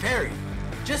all be parried.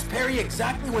 Just parry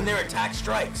exactly when their attack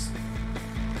strikes.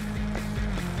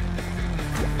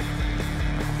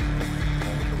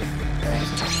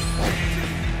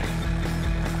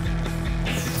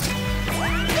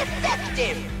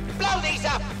 Effective! Blow these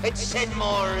up and send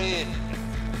more in.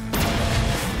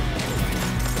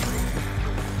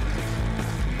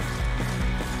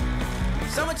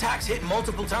 Some attacks hit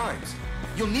multiple times.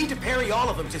 You'll need to parry all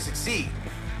of them to succeed.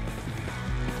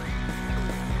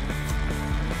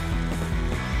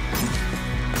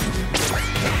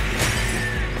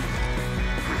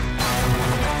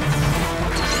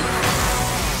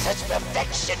 Such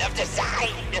perfection of design!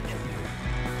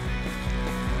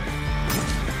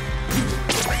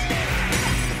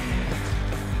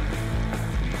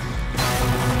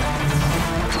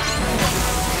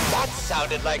 That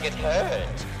sounded like it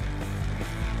hurt.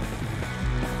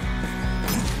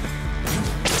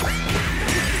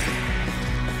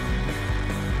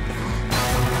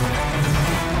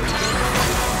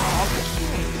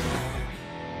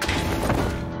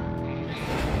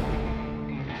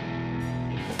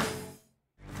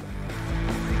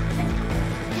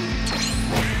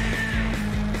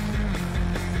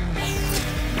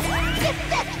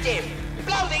 Effective!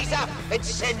 Blow these up and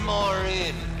send more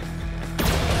in.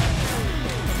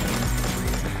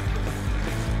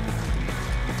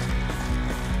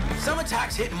 Some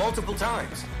attacks hit multiple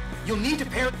times. You'll need to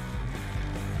parry.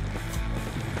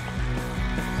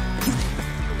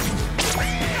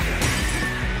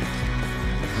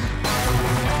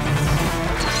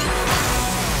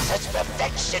 Such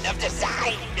perfection of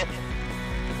design!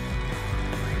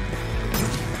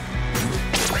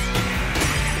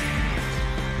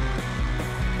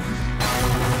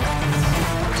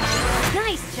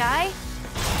 Nice, Chai.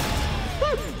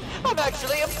 I'm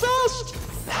actually impressed!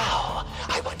 Now,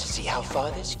 I want to see how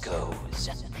far this goes.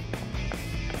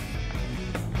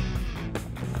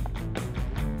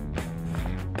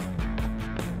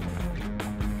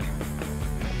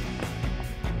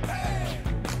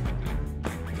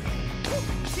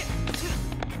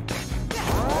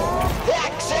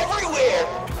 Hacks everywhere!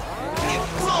 It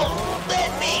won't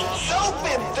let me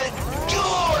open the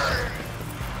door!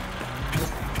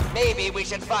 Maybe we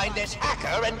should find this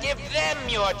hacker and give them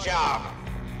your job.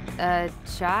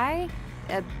 Chai?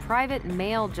 A private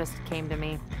mail just came to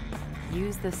me.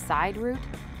 Use the side route?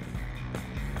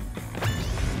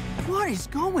 What is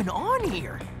going on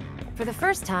here? For the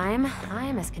first time,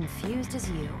 I'm as confused as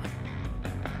you.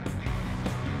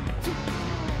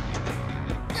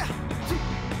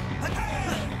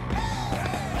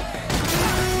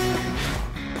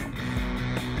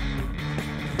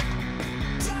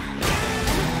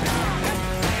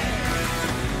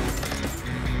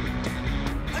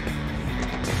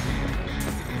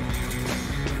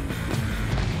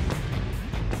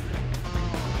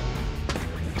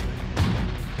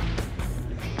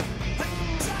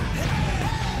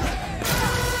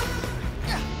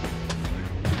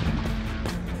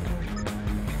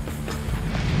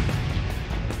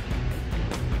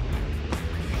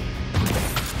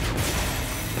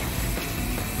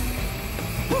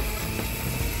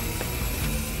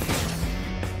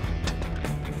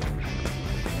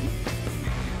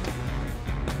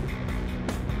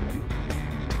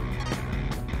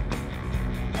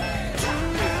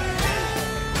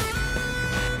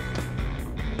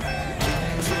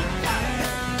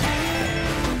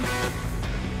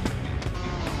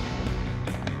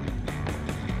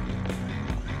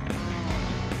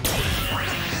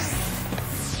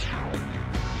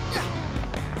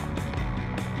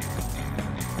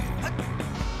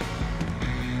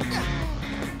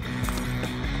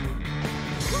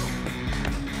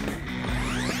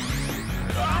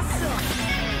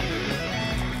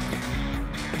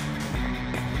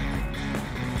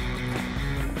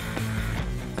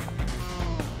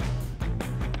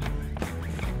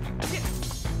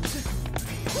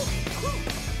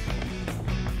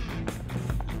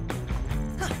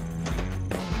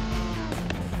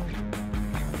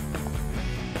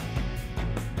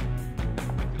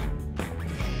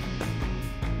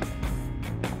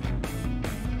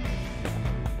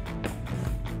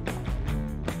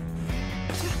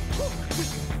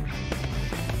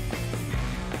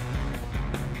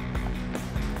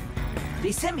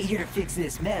 They sent me here to fix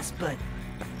this mess, but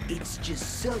it's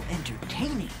just so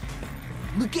entertaining.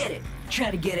 Look at it,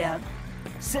 trying to get out.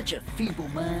 Such a feeble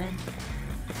mind.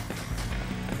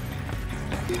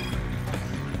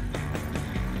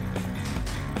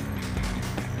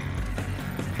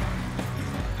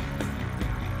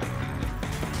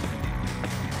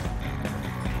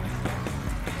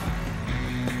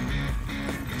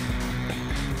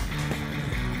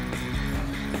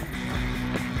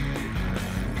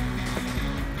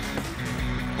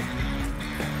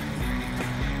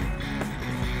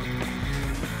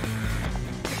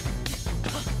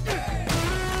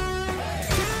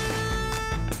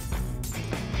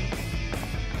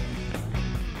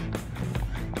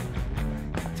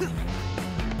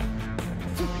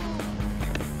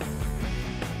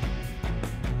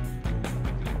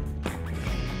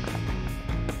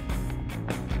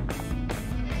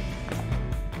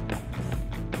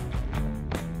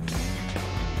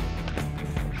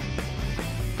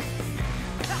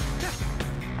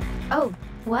 Oh,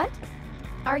 what?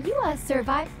 Are you a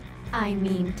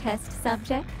test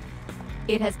subject?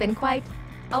 It has been quite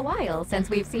a while since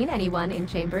we've seen anyone in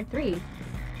Chamber 3.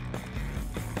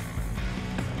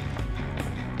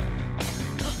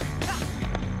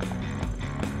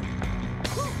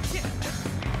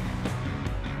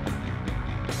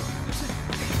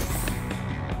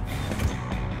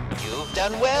 You've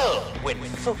done well when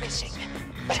focusing.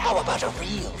 But how about a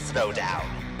real throwdown?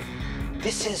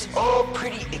 This is all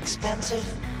pretty expensive,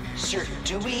 Sir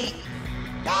Dewey.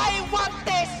 I want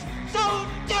this, so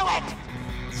do it!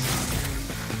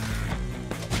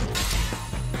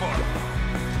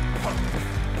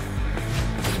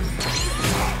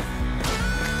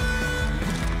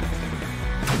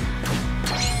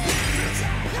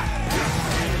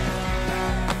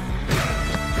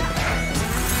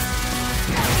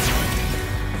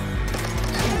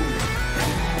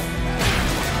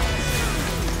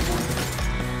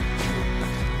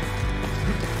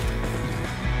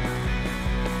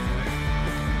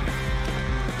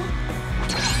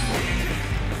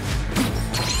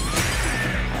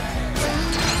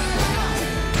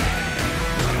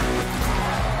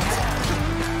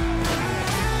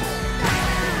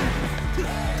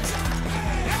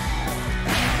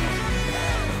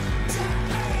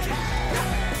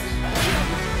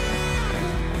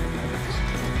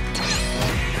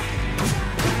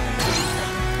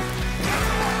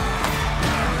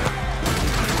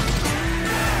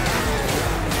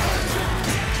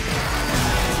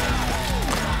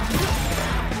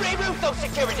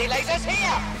 Security lasers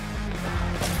here!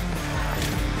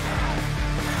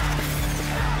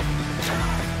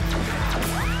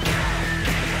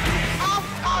 How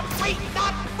are we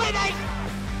not winning?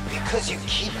 Because you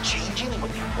keep changing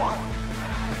what you want.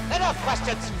 Enough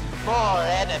questions, more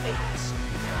enemies.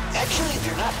 Actually,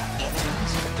 they're not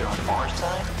enemies, they're on our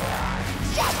side.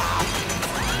 Shut up!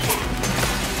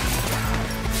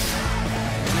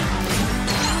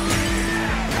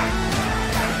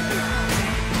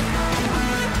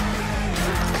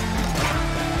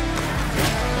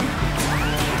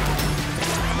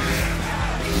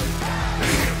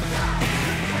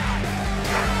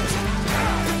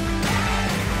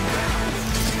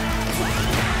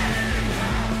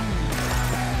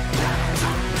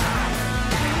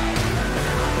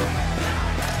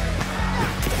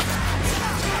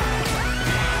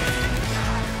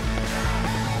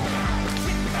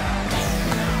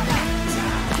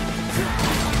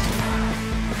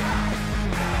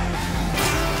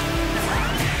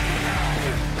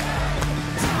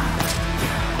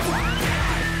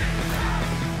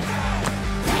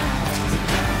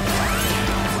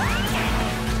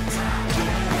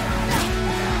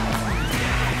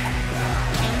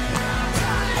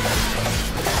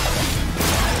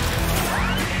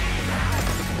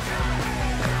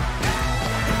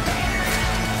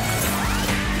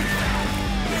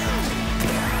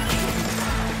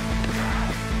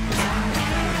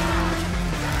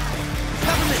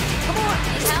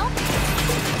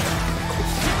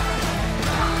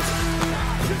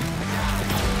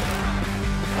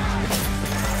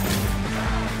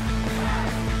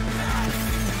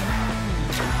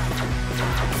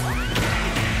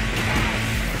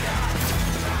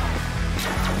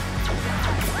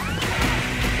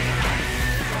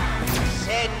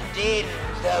 In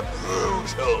the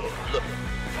brutal.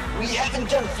 We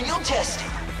haven't done field testing.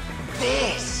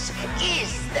 This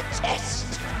is the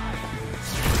test.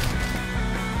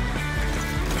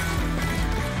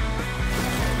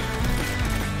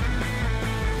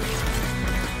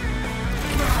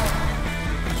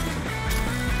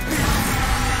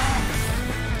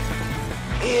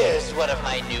 Here's one of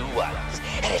my new ones,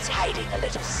 and it's hiding a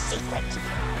little secret.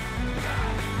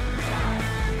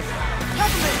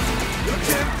 Peppermint! Your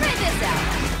turn! Try this out.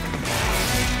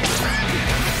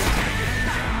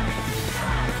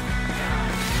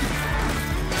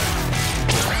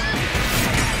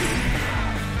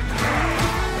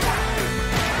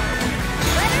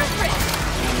 Let her rip!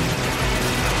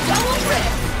 Double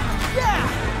rip! Yeah!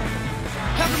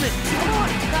 Peppermint! Come on,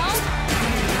 Skull!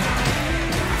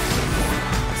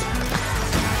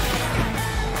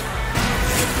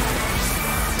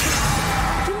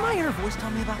 Didn't my inner voice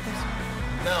tell me about this?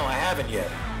 No, I haven't yet.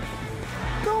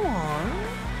 Go on.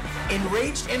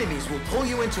 Enraged enemies will pull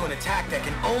you into an attack that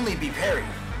can only be parried.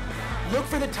 Look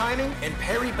for the timing and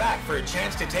parry back for a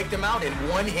chance to take them out in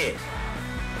one hit.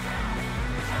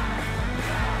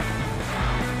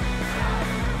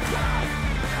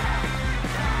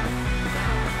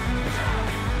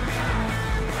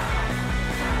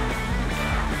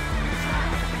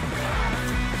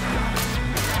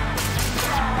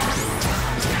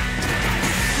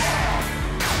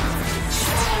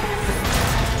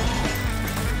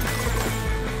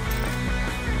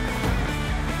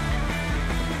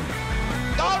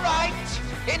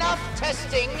 Enough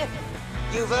testing.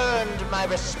 You've earned my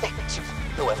respect,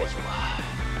 whoever you are.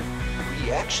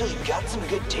 We actually got some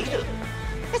good data.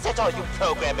 Is that all you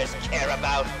programmers care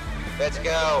about? Let's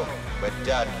go. We're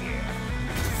done here.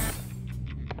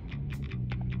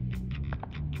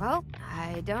 Well,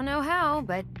 I don't know how,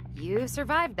 but you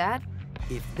survived that.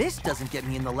 If this doesn't get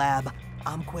me in the lab,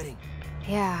 I'm quitting.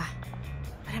 Yeah,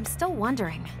 but I'm still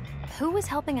wondering, who was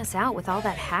helping us out with all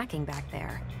that hacking back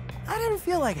there? I didn't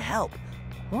feel like help.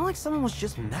 More like someone was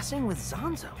just messing with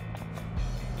Zanzo.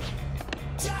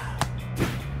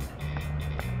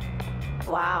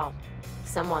 Wow,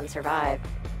 someone survived.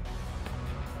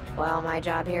 Well, my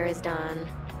job here is done.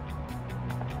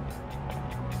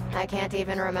 I can't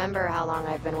even remember how long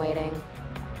I've been waiting.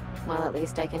 Well, at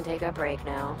least I can take a break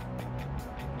now.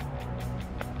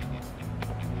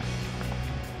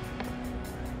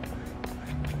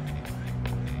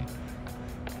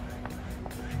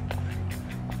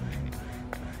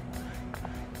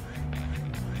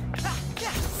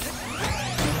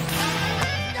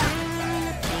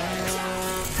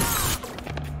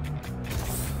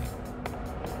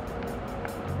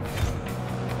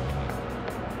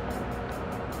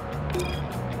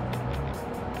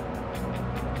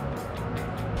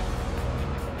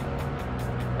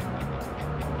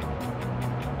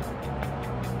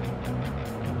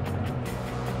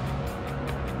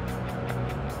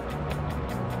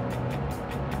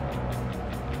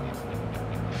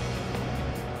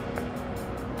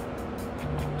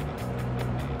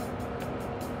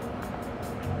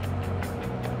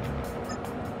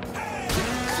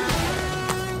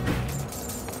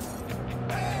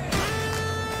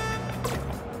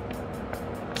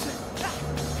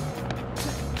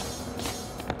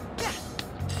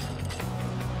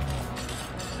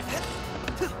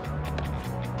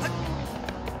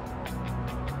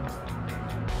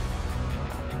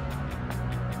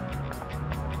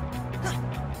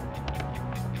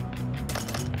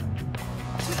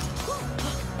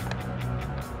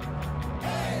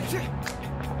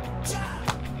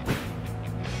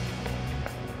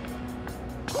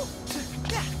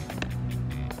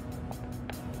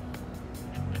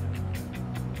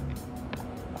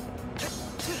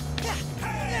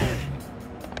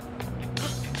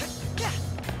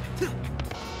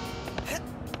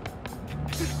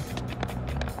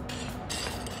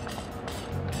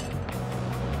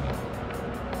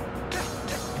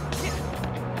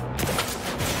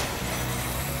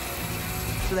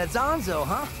 So that's Zanzo,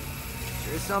 huh?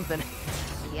 Sure is something.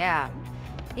 Yeah.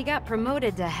 He got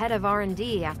promoted to head of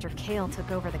R&D after Kale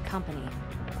took over the company.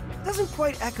 Doesn't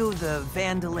quite echo the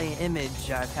Vandalay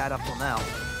image I've had up till now.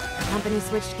 The company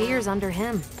switched gears under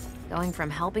him, going from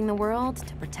helping the world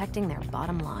to protecting their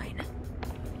bottom line.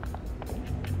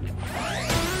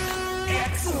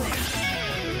 Excellent!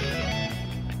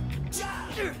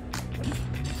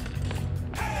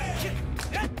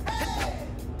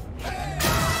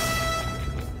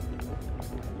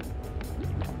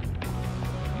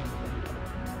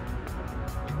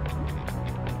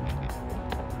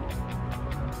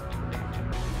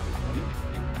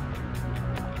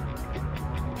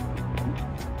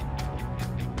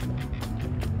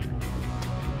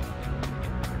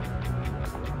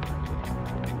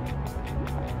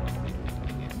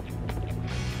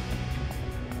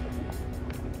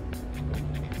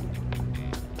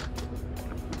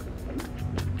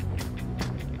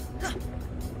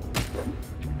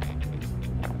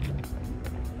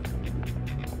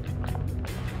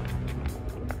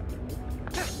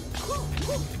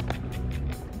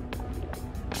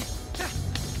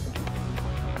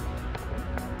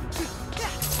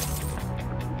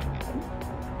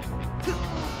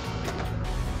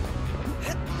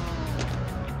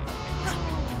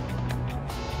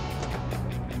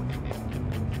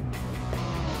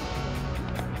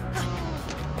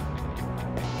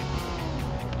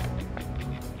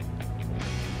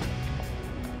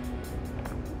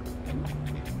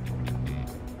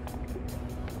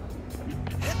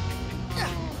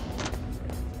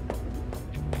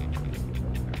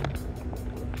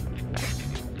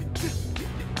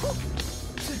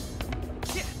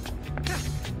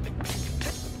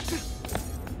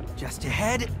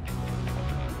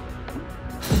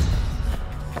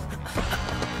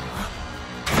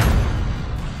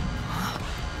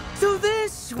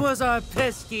 Which was our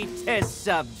pesky test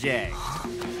subject?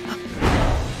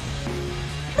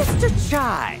 Mr.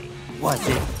 Chai, was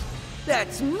it?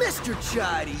 That's Mr.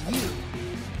 Chai to you.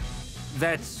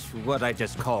 That's what I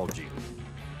just called you.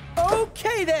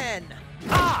 Okay, then.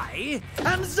 I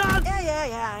am Zan...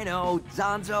 Yeah, I know.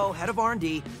 Zanzo, head of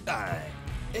R&D.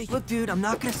 Look, dude, I'm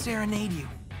not gonna serenade you.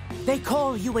 They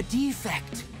call you a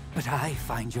defect, but I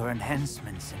find your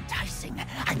enhancements enticing.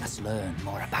 I must learn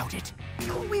more about it.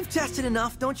 We've tested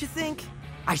enough, don't you think?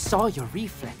 I saw your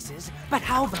reflexes, but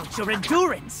how about your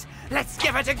endurance? Let's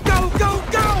give it a go, go,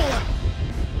 go!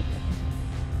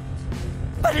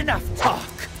 But enough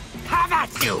talk. Have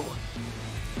at you!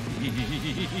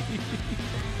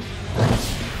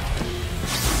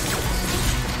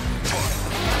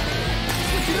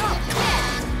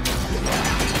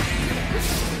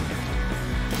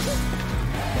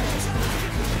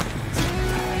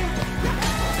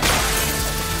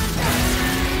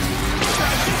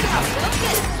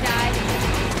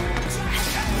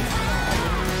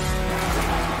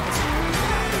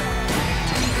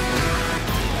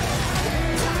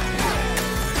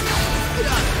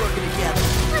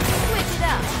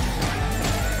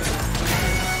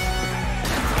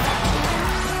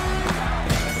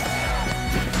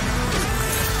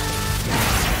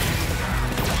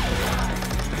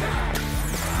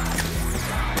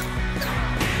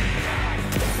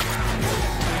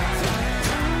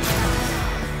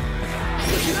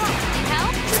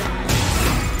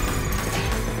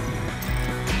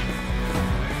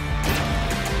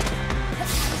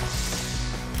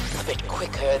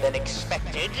 Than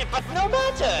expected, but no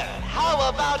matter. How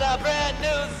about a brand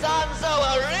new Zanzo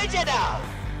original?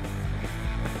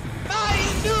 My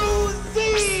new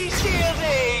Z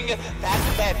shielding!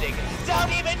 That's pending.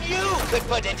 Don't even you could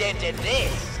put a dent in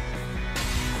this.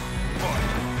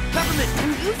 Peppermint,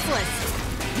 you're useless.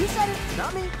 You said it,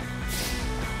 not me.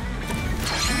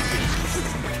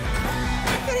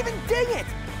 I can't even ding it.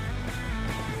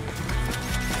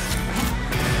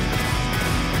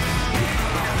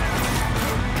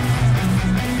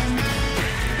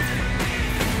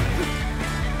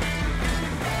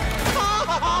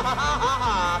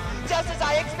 Just as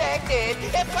I expected,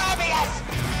 impervious!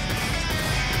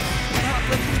 Not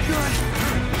looking good.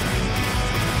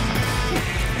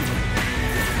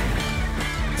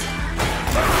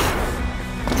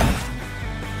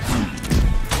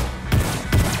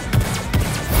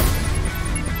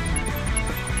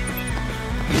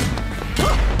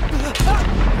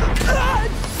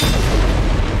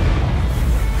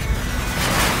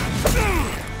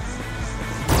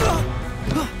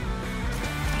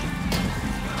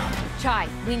 Chai,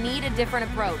 we need a different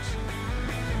approach.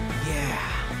 Yeah.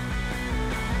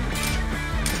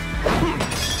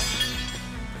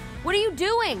 What are you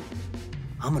doing?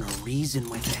 I'm gonna reason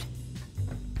with it.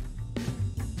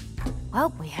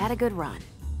 Well, we had a good run.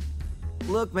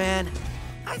 Look, man,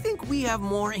 I think we have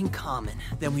more in common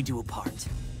than we do apart.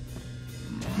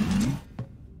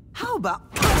 How about...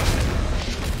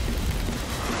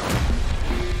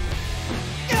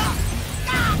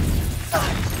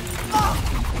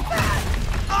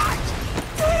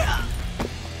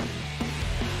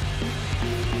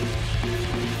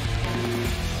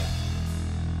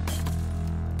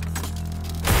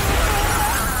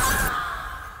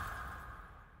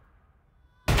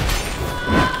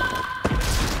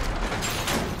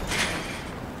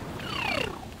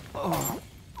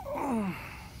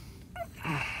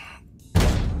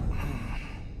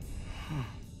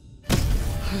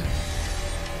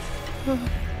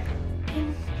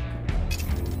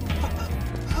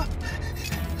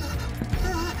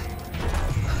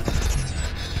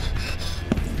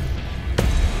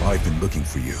 I've been looking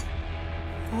for you.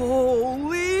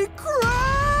 Holy crap!